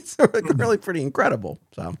 amazing. Like it's really pretty incredible.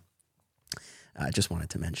 So. I just wanted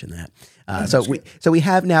to mention that. So we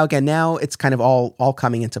have now it's kind of all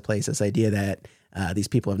coming into place, this idea that these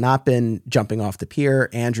people have not been jumping off the pier.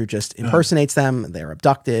 Andrew just impersonates them. They're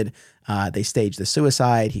abducted. They stage the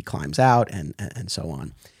suicide. He climbs out and so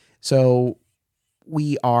on. So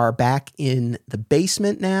we are back in the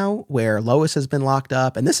basement now where Lois has been locked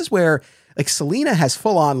up. And this is where like Selena has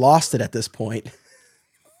full on lost it at this point.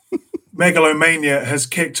 Megalomania has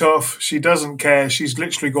kicked off. She doesn't care. She's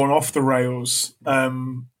literally gone off the rails.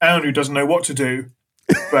 Andrew doesn't know what to do.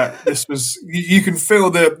 But you can feel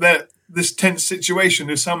that this tense situation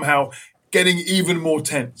is somehow getting even more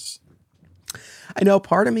tense. I know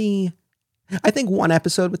part of me, I think one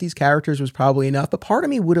episode with these characters was probably enough, but part of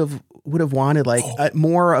me would have wanted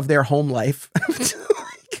more of their home life.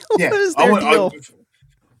 What is their deal?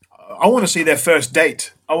 I want to see their first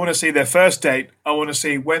date. I want to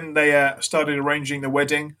see when they started arranging the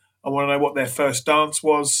wedding. I want to know what their first dance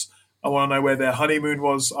was. I want to know where their honeymoon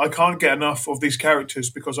was. I can't get enough of these characters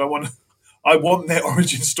because I want their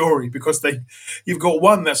origin story because you've got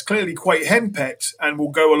one that's clearly quite henpecked and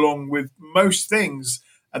will go along with most things.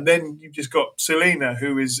 And then you've just got Selena,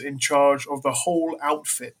 who is in charge of the whole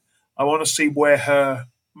outfit. I want to see where her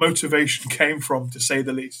motivation came from, to say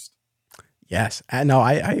the least. Yes. No,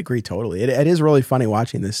 I agree totally. It is really funny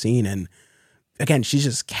watching this scene. And again, she's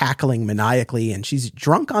just cackling maniacally and she's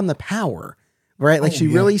drunk on the power, right? Like she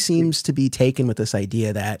really seems to be taken with this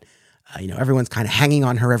idea that, everyone's kind of hanging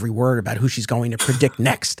on her every word about who she's going to predict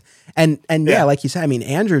next. And like you said, I mean,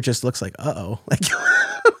 Andrew just looks like, like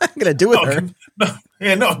what am I going to do with her?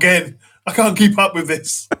 Not again. I can't keep up with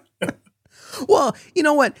this. Well, you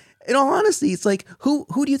know what? In all honesty, it's like, who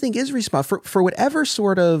do you think is responsible for whatever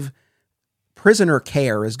sort of prisoner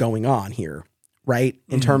care is going on here, right?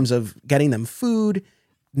 In terms of getting them food,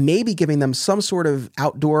 maybe giving them some sort of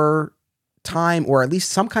outdoor time or at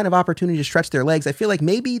least some kind of opportunity to stretch their legs. I feel like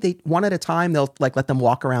maybe they one at a time, they'll like let them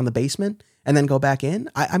walk around the basement and then go back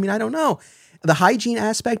in. I mean, I don't know the hygiene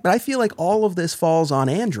aspect, but I feel like all of this falls on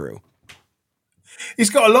Andrew.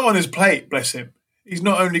 He's got a lot on his plate, bless him. He's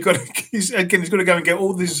not only got he's got to go and get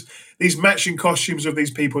all these matching costumes of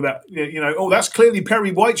these people that that's clearly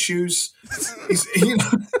Perry White shoes. He's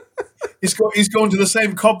gone to the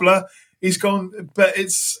same cobbler. He's doing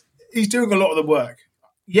a lot of the work.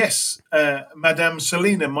 Yes, Madame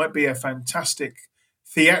Selena might be a fantastic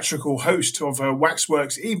theatrical host of her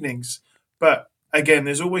Waxworks evenings, but again,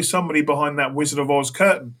 there's always somebody behind that Wizard of Oz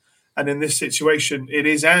curtain. And in this situation, it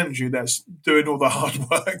is Andrew that's doing all the hard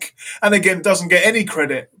work. And again, doesn't get any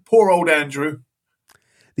credit. Poor old Andrew.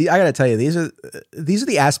 I got to tell you, these are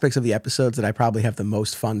the aspects of the episodes that I probably have the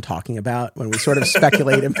most fun talking about when we sort of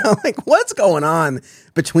speculate about like what's going on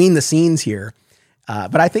between the scenes here.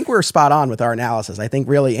 But I think we're spot on with our analysis. I think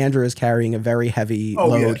really Andrew is carrying a very heavy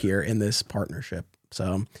load here in this partnership.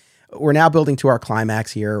 So we're now building to our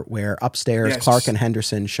climax here where upstairs, Clark and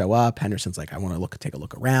Henderson show up. Henderson's like, I want to take a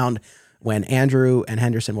look around. When Andrew and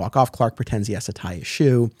Henderson walk off, Clark pretends he has to tie his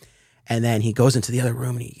shoe. And then he goes into the other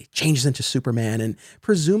room and he changes into Superman. And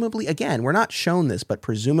presumably, again, we're not shown this, but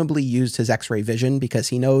presumably used his X-ray vision because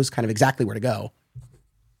he knows kind of exactly where to go.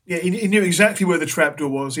 Yeah, he knew exactly where the trapdoor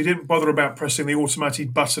was. He didn't bother about pressing the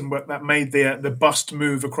automatic button that made the bust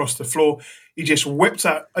move across the floor. He just whipped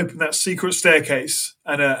open that secret staircase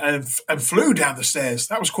and flew down the stairs.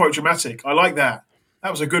 That was quite dramatic. I like that.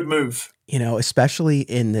 That was a good move. You know, especially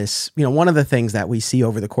in this, you know, one of the things that we see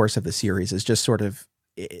over the course of the series is just sort of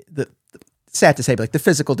sad to say, but like the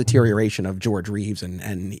physical deterioration of George Reeves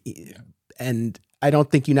and I don't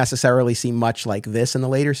think you necessarily see much like this in the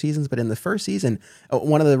later seasons, but in the first season,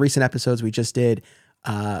 one of the recent episodes we just did,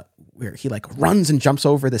 where he like runs and jumps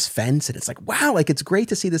over this fence, and it's like, wow, like it's great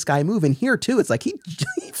to see this guy move. And here too, it's like he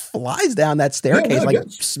flies down that staircase,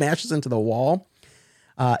 smashes into the wall.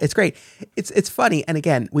 It's great. It's funny. And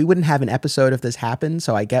again, we wouldn't have an episode if this happened,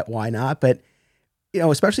 so I get why not. But, you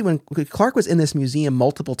know, especially when Clark was in this museum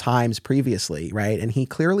multiple times previously, right? And he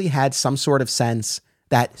clearly had some sort of sense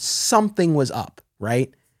that something was up,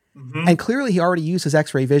 right? Mm-hmm. And clearly he already used his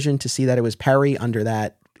X-ray vision to see that it was Perry under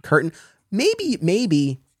that curtain.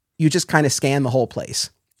 Maybe you just kind of scan the whole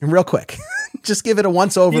place and real quick. Just give it a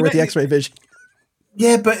once over with the X-ray vision.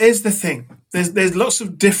 Yeah, but here's the thing. There's lots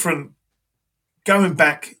of different, going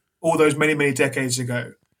back all those many, many decades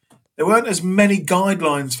ago, there weren't as many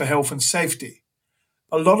guidelines for health and safety.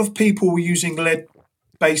 A lot of people were using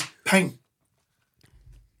lead-based paint.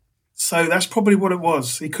 So that's probably what it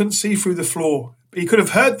was. He couldn't see through the floor. He could have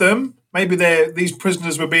heard them. Maybe these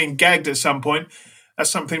prisoners were being gagged at some point. That's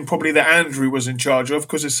something probably that Andrew was in charge of,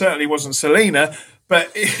 because it certainly wasn't Selena.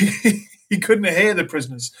 But he couldn't hear the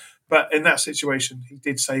prisoners. But in that situation, he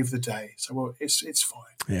did save the day. So well, it's fine.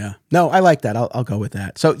 Yeah. No, I like that. I'll go with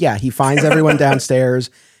that. So yeah, he finds everyone downstairs,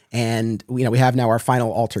 and we have now our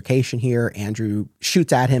final altercation here. Andrew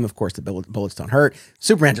shoots at him. Of course, the bullets don't hurt.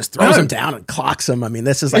 Superman just throws him down and clocks him. I mean,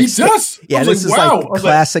 this is like, he does. Yeah, this is like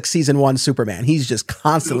classic season 1 Superman. He's just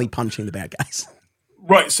constantly punching the bad guys.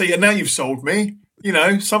 Right. So now you've sold me. You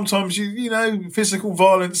know, sometimes physical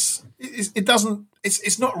violence, it doesn't.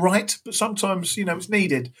 It's not right, but sometimes it's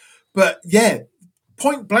needed. But yeah,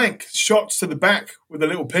 point blank shots to the back with a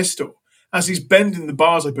little pistol as he's bending the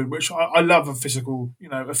bars open, which I love a physical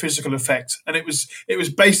effect. And it was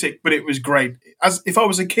basic, but it was great. As if I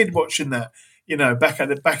was a kid watching that, back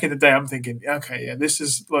in the day, I'm thinking, okay, yeah, this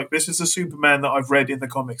is a Superman that I've read in the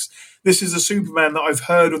comics. This is a Superman that I've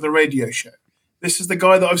heard on the radio show. This is the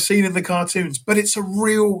guy that I've seen in the cartoons, but it's a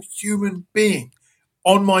real human being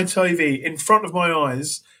on my TV in front of my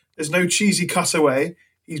eyes. There's no cheesy cutaway.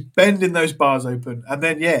 He's bending those bars open, and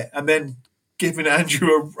then giving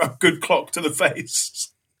Andrew a good clock to the face.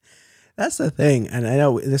 That's the thing, and I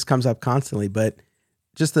know this comes up constantly, but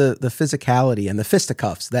just the physicality and the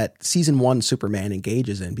fisticuffs that season 1 Superman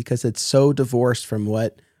engages in, because it's so divorced from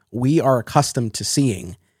what we are accustomed to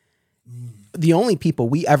seeing. The only people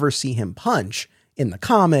we ever see him punch in the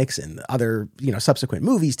comics and the other, subsequent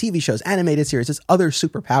movies, TV shows, animated series, is other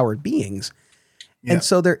superpowered beings. Yeah. And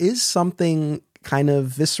so there is something kind of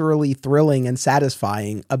viscerally thrilling and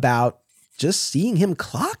satisfying about just seeing him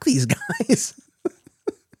clock these guys.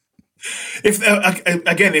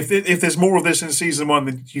 If there's more of this in season 1,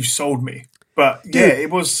 then you've sold me. But yeah, it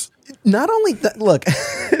was not only that. Look,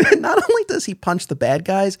 not only does he punch the bad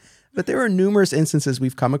guys, but there are numerous instances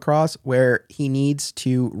we've come across where he needs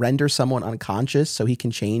to render someone unconscious so he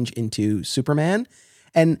can change into Superman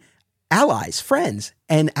and allies, friends.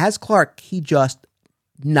 And as Clark, he just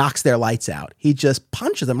knocks their lights out. He just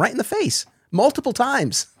punches them right in the face multiple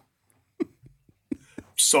times.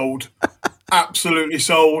 Sold. Absolutely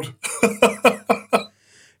sold.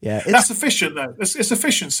 Yeah. That's efficient though. It's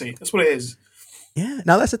efficiency. That's what it is. Yeah.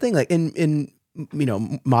 Now that's the thing. Like in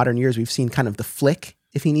modern years, we've seen kind of the flick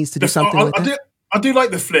if he needs to do something like that. I do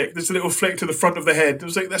like the flick. There's a little flick to the front of the head.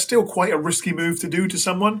 That's still quite a risky move to do to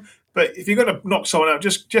someone. But if you're going to knock someone out,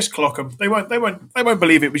 just clock them. They won't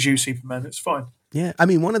believe it was you, Superman. It's fine. Yeah, I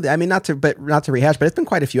mean not to rehash, but it's been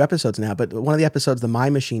quite a few episodes now. But one of the episodes, the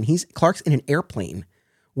Mind Machine, Clark's in an airplane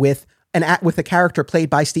with a character played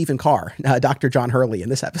by Stephen Carr, Dr. John Hurley in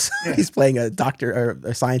this episode. Yeah. He's playing a doctor or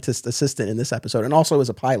a scientist assistant in this episode, and also as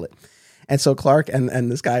a pilot. And so Clark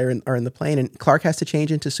and this guy are in the plane, and Clark has to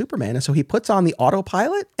change into Superman. And so he puts on the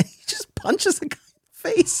autopilot and he just punches the guy in the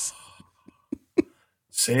face.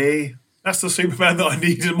 See, that's the Superman that I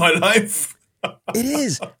need in my life. It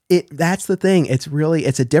is. That's the thing.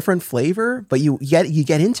 It's a different flavor, but you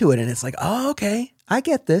get into it and it's like, oh, okay, I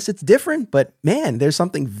get this. It's different, but man, there's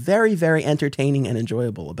something very, very entertaining and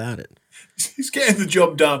enjoyable about it. He's getting the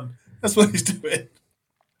job done. That's what he's doing.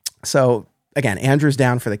 So again, Andrew's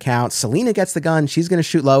down for the count. Selena gets the gun. She's going to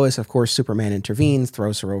shoot Lois. Of course, Superman intervenes,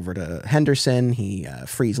 throws her over to Henderson. He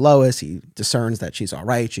frees Lois. He discerns that she's all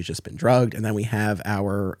right. She's just been drugged. And then we have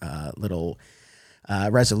our little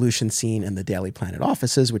resolution scene in the Daily Planet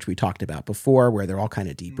offices, which we talked about before, where they're all kind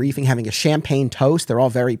of debriefing, having a champagne toast. They're all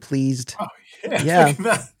very pleased. Oh, yeah.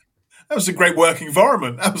 That was a great work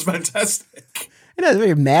environment. That was fantastic. You know,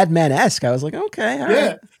 very Mad Men-esque. I was like, okay, all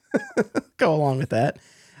right. Go along with that.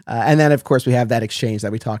 And then, of course, we have that exchange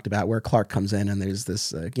that we talked about where Clark comes in and there's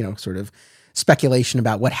this, sort of speculation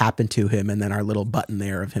about what happened to him. And then our little button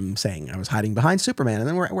there of him saying, I was hiding behind Superman. And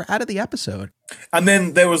then we're out of the episode. And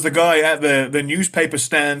then there was the guy at the newspaper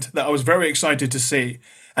stand that I was very excited to see.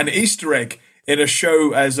 An Easter egg in a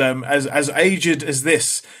show as aged as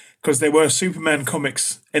this, because there were Superman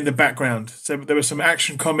comics in the background. So there were some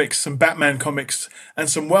action comics, some Batman comics, and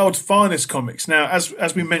some world's finest comics. Now,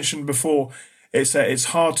 as we mentioned before, it's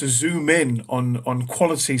hard to zoom in on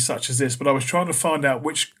quality such as this, but I was trying to find out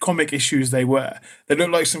which comic issues they were. They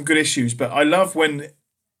look like some good issues, but I love when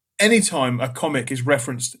anytime a comic is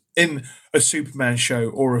referenced in a Superman show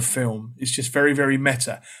or a film, it's just very, very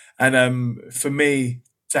meta. And for me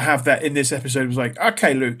to have that in this episode was like,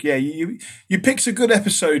 okay, Luke, yeah, you picked a good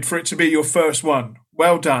episode for it to be your first one.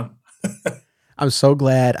 Well done. I'm so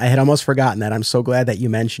glad. I had almost forgotten that. I'm so glad that you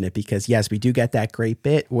mentioned it because, yes, we do get that great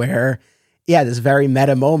bit where, this very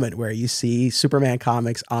meta moment where you see Superman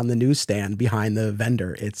comics on the newsstand behind the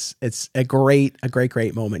vendor. It's a great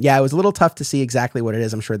moment. Yeah, it was a little tough to see exactly what it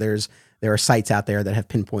is. I'm sure there are sites out there that have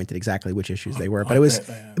pinpointed exactly which issues they were, but it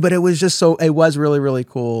was just it was really, really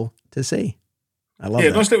cool to see. I love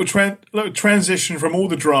that. Nice little transition from all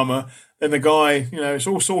the drama. Then the guy, it's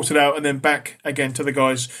all sorted out, and then back again to the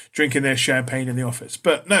guys drinking their champagne in the office.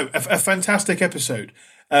 But no, a fantastic episode.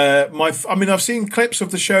 I've seen clips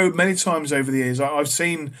of the show many times over the years. I've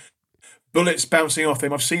seen bullets bouncing off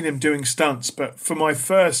him. I've seen him doing stunts. But for my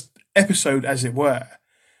first episode, as it were,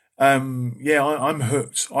 I'm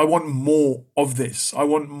hooked. I want more of this. I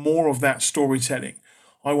want more of that storytelling.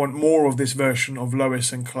 I want more of this version of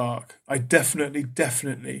Lois and Clark. I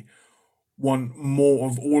definitely want more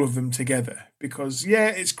of all of them together because,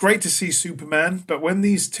 it's great to see Superman, but when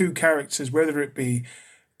these two characters, whether it be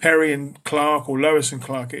Perry and Clark or Lois and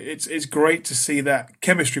Clark, it's great to see that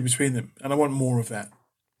chemistry between them, and I want more of that.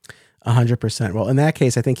 100%. Well, in that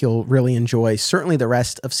case, I think you'll really enjoy certainly the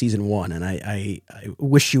rest of season 1, and I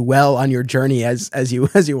wish you well on your journey as you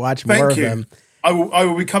watch more of them. I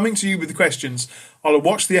will be coming to you with the questions. I'll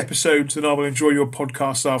watch the episodes and I will enjoy your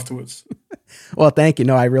podcast afterwards. Well, thank you.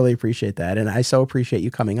 No, I really appreciate that. And I so appreciate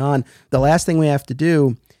you coming on. The last thing we have to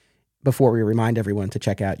do before we remind everyone to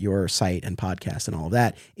check out your site and podcast and all of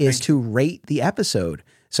that is to rate the episode.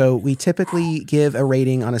 So we typically give a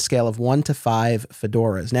rating on a scale of 1 to 5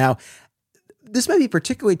 fedoras. Now, this may be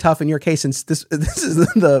particularly tough in your case since this is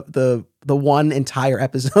the one entire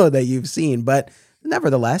episode that you've seen, but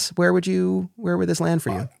nevertheless, where would this land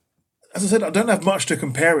for you? As I said, I don't have much to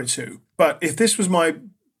compare it to, but if this was my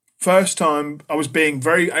first time, I was being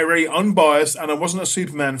very, very unbiased and I wasn't a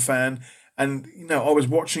Superman fan, and I was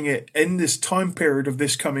watching it in this time period of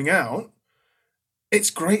this coming out, it's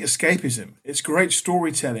great escapism. It's great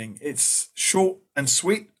storytelling. It's short and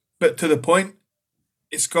sweet, but to the point.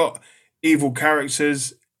 It's got evil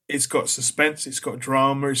characters. It's got suspense. It's got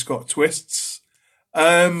drama. It's got twists.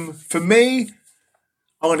 For me,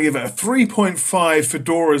 I'm going to give it a 3.5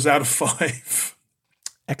 fedoras out of 5.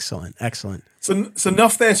 Excellent. So it's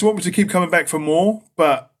enough there to want me to keep coming back for more,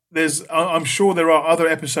 but I'm sure there are other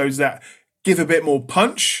episodes that give a bit more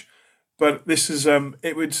punch, but this is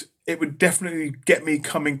it would definitely get me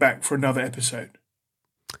coming back for another episode.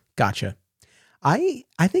 Gotcha. I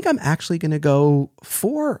think I'm actually going to go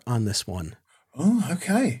 4 on this one. Oh,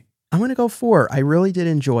 okay. I'm going to go 4. I really did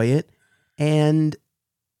enjoy it, and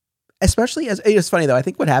especially as it's funny though, I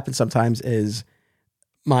think what happens sometimes is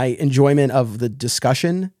my enjoyment of the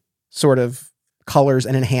discussion sort of colors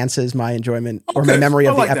and enhances my enjoyment or my memory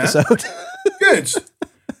of the episode. Good.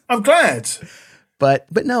 I'm glad. But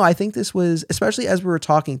no, I think this was, especially as we were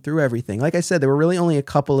talking through everything, like I said, there were really only a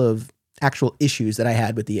couple of actual issues that I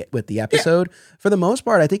had with the episode. Yeah. For the most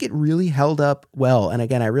part, I think it really held up well. And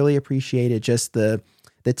again, I really appreciated just the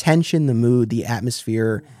tension, the mood, the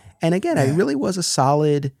atmosphere. And again, it really was a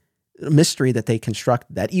solid mystery that they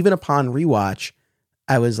constructed that even upon rewatch,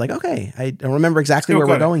 I was like, okay, I don't remember exactly where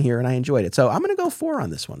we're going here, and I enjoyed it. So I'm going to go 4 on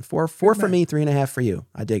this one. 4 for me, 3.5 for you.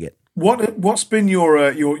 I dig it. What's been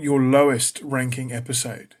your lowest ranking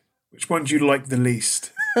episode? Which one do you like the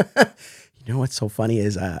least? You know what's so funny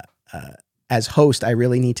is as host, I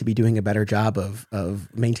really need to be doing a better job of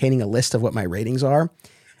maintaining a list of what my ratings are.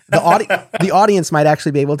 The audience might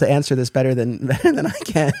actually be able to answer this better than I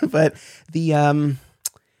can, but the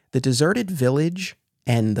Deserted Village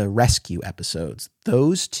and the Rescue episodes,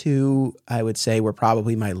 those two, I would say, were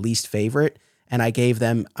probably my least favorite, and I gave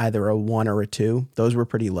them either a 1 or a 2. Those were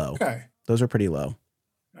pretty low. Okay. Those were pretty low.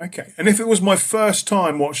 Okay. And if it was my first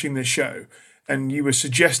time watching this show and you were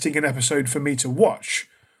suggesting an episode for me to watch,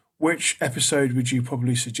 which episode would you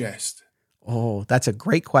probably suggest? Oh, that's a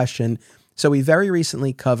great question. So we very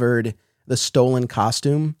recently covered the stolen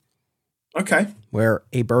costume. Okay. Where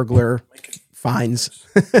a burglar finds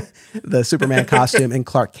the Superman costume in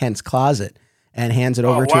Clark Kent's closet and hands it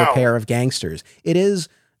over to a pair of gangsters.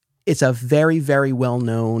 It's a very, very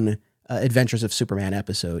well-known Adventures of Superman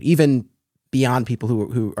episode, even beyond people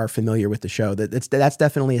who are familiar with the show. That's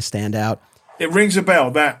definitely a standout. It rings a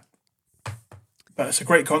bell. That's a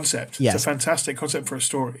great concept. Yes. It's a fantastic concept for a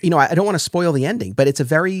story. You know, I don't want to spoil the ending, but it's a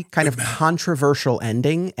very kind of controversial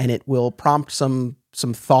ending, and it will prompt some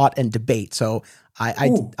thought and debate. So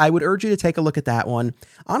I would urge you to take a look at that one.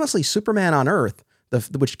 Honestly, Superman on Earth,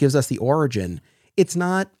 which gives us the origin, it's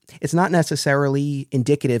not necessarily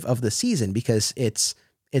indicative of the season because it's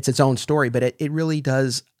its own story, but it really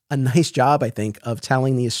does a nice job, I think, of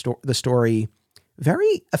telling the story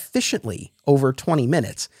very efficiently over 20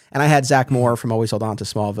 minutes. And I had Zach Moore from Always Hold On to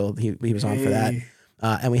Smallville. He was on for that.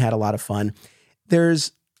 And we had a lot of fun.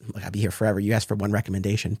 I'll be here forever. You asked for one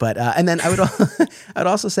recommendation, but, and then I'd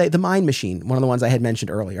also say The Mind Machine, one of the ones I had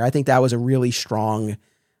mentioned earlier. I think that was a really strong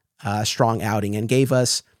outing and gave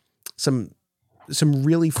us some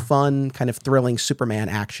really fun, kind of thrilling Superman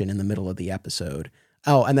action in the middle of the episode.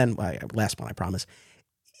 Oh, and then last one, I promise.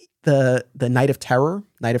 The Night of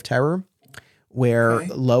Terror, where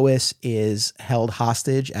Lois is held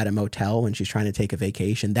hostage at a motel when she's trying to take a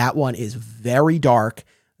vacation. That one is very dark,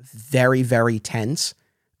 very, very tense,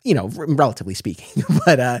 you know, relatively speaking.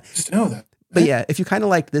 But just know that. But yeah, if you kind of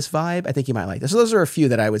like this vibe, I think you might like this. So those are a few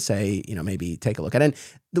that I would say, you know, maybe take a look at. And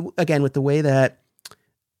again, with the way that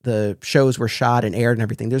the shows were shot and aired and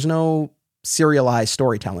everything, there's no serialized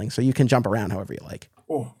storytelling, so you can jump around however you like.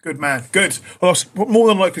 Oh, good man. Good. Well, I'll more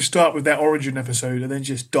than likely start with that origin episode and then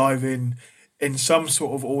just dive in some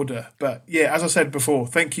sort of order. But yeah, as I said before,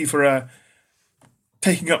 thank you for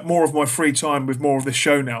taking up more of my free time with more of the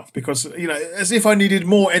show now, because, you know, as if I needed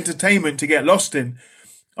more entertainment to get lost in.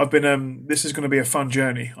 This is going to be a fun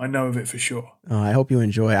journey. I know of it for sure. Oh, I hope you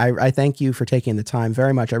enjoy. I thank you for taking the time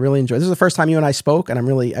very much. I really enjoyed. This is the first time you and I spoke, and I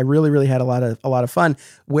really had a lot of fun.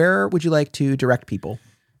 Where would you like to direct people?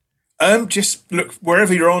 Just look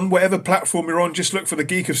wherever you're on, whatever platform you're on. Just look for the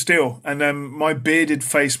Geek of Steel, and my bearded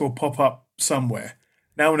face will pop up somewhere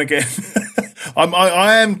now and again.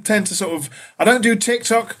 I tend to sort of. I don't do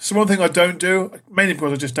TikTok. It's one thing I don't do, mainly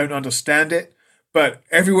because I just don't understand it. But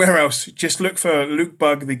everywhere else, just look for Luke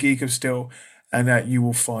Bugg, the Geek of Steel, and you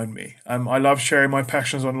will find me. I love sharing my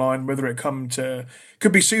passions online, whether it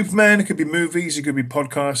could be Superman, it could be movies, it could be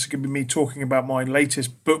podcasts, it could be me talking about my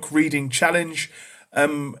latest book reading challenge.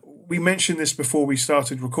 We mentioned this before we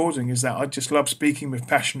started recording, is that I just love speaking with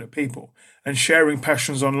passionate people and sharing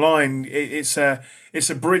passions online. It's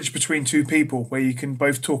a bridge between two people where you can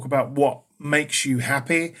both talk about what makes you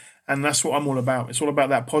happy. And that's what I'm all about. It's all about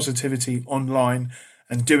that positivity online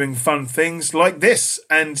and doing fun things like this.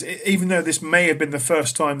 And even though this may have been the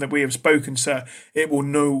first time that we have spoken, sir, it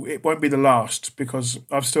won't be the last, because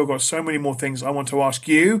I've still got so many more things I want to ask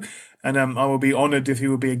you. And I will be honored if you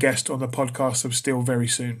will be a guest on the podcast of Steel very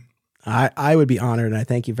soon. I would be honored, and I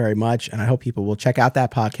thank you very much. And I hope people will check out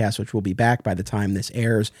that podcast, which will be back by the time this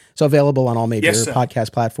airs. So available on all major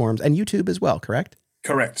podcast platforms and YouTube as well, correct?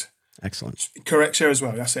 Correct. Excellent. Correct show as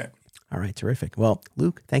well. That's it. All right. Terrific. Well,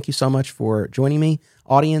 Luke, thank you so much for joining me.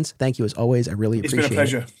 Audience, thank you as always. I really appreciate it. It's been a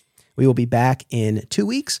pleasure. We will be back in 2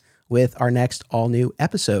 weeks with our next all-new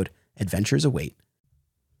episode. Adventures await.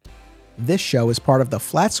 This show is part of the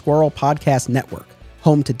Flat Squirrel Podcast Network,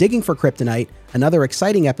 home to Digging for Kryptonite, another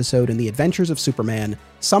exciting episode in the Adventures of Superman,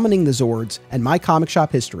 Summoning the Zords, and My Comic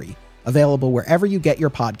Shop History, available wherever you get your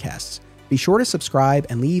podcasts. Be sure to subscribe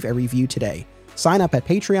and leave a review today. Sign up at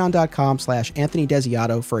patreon.com/Anthony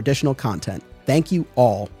Desiato for additional content. Thank you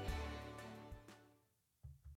all.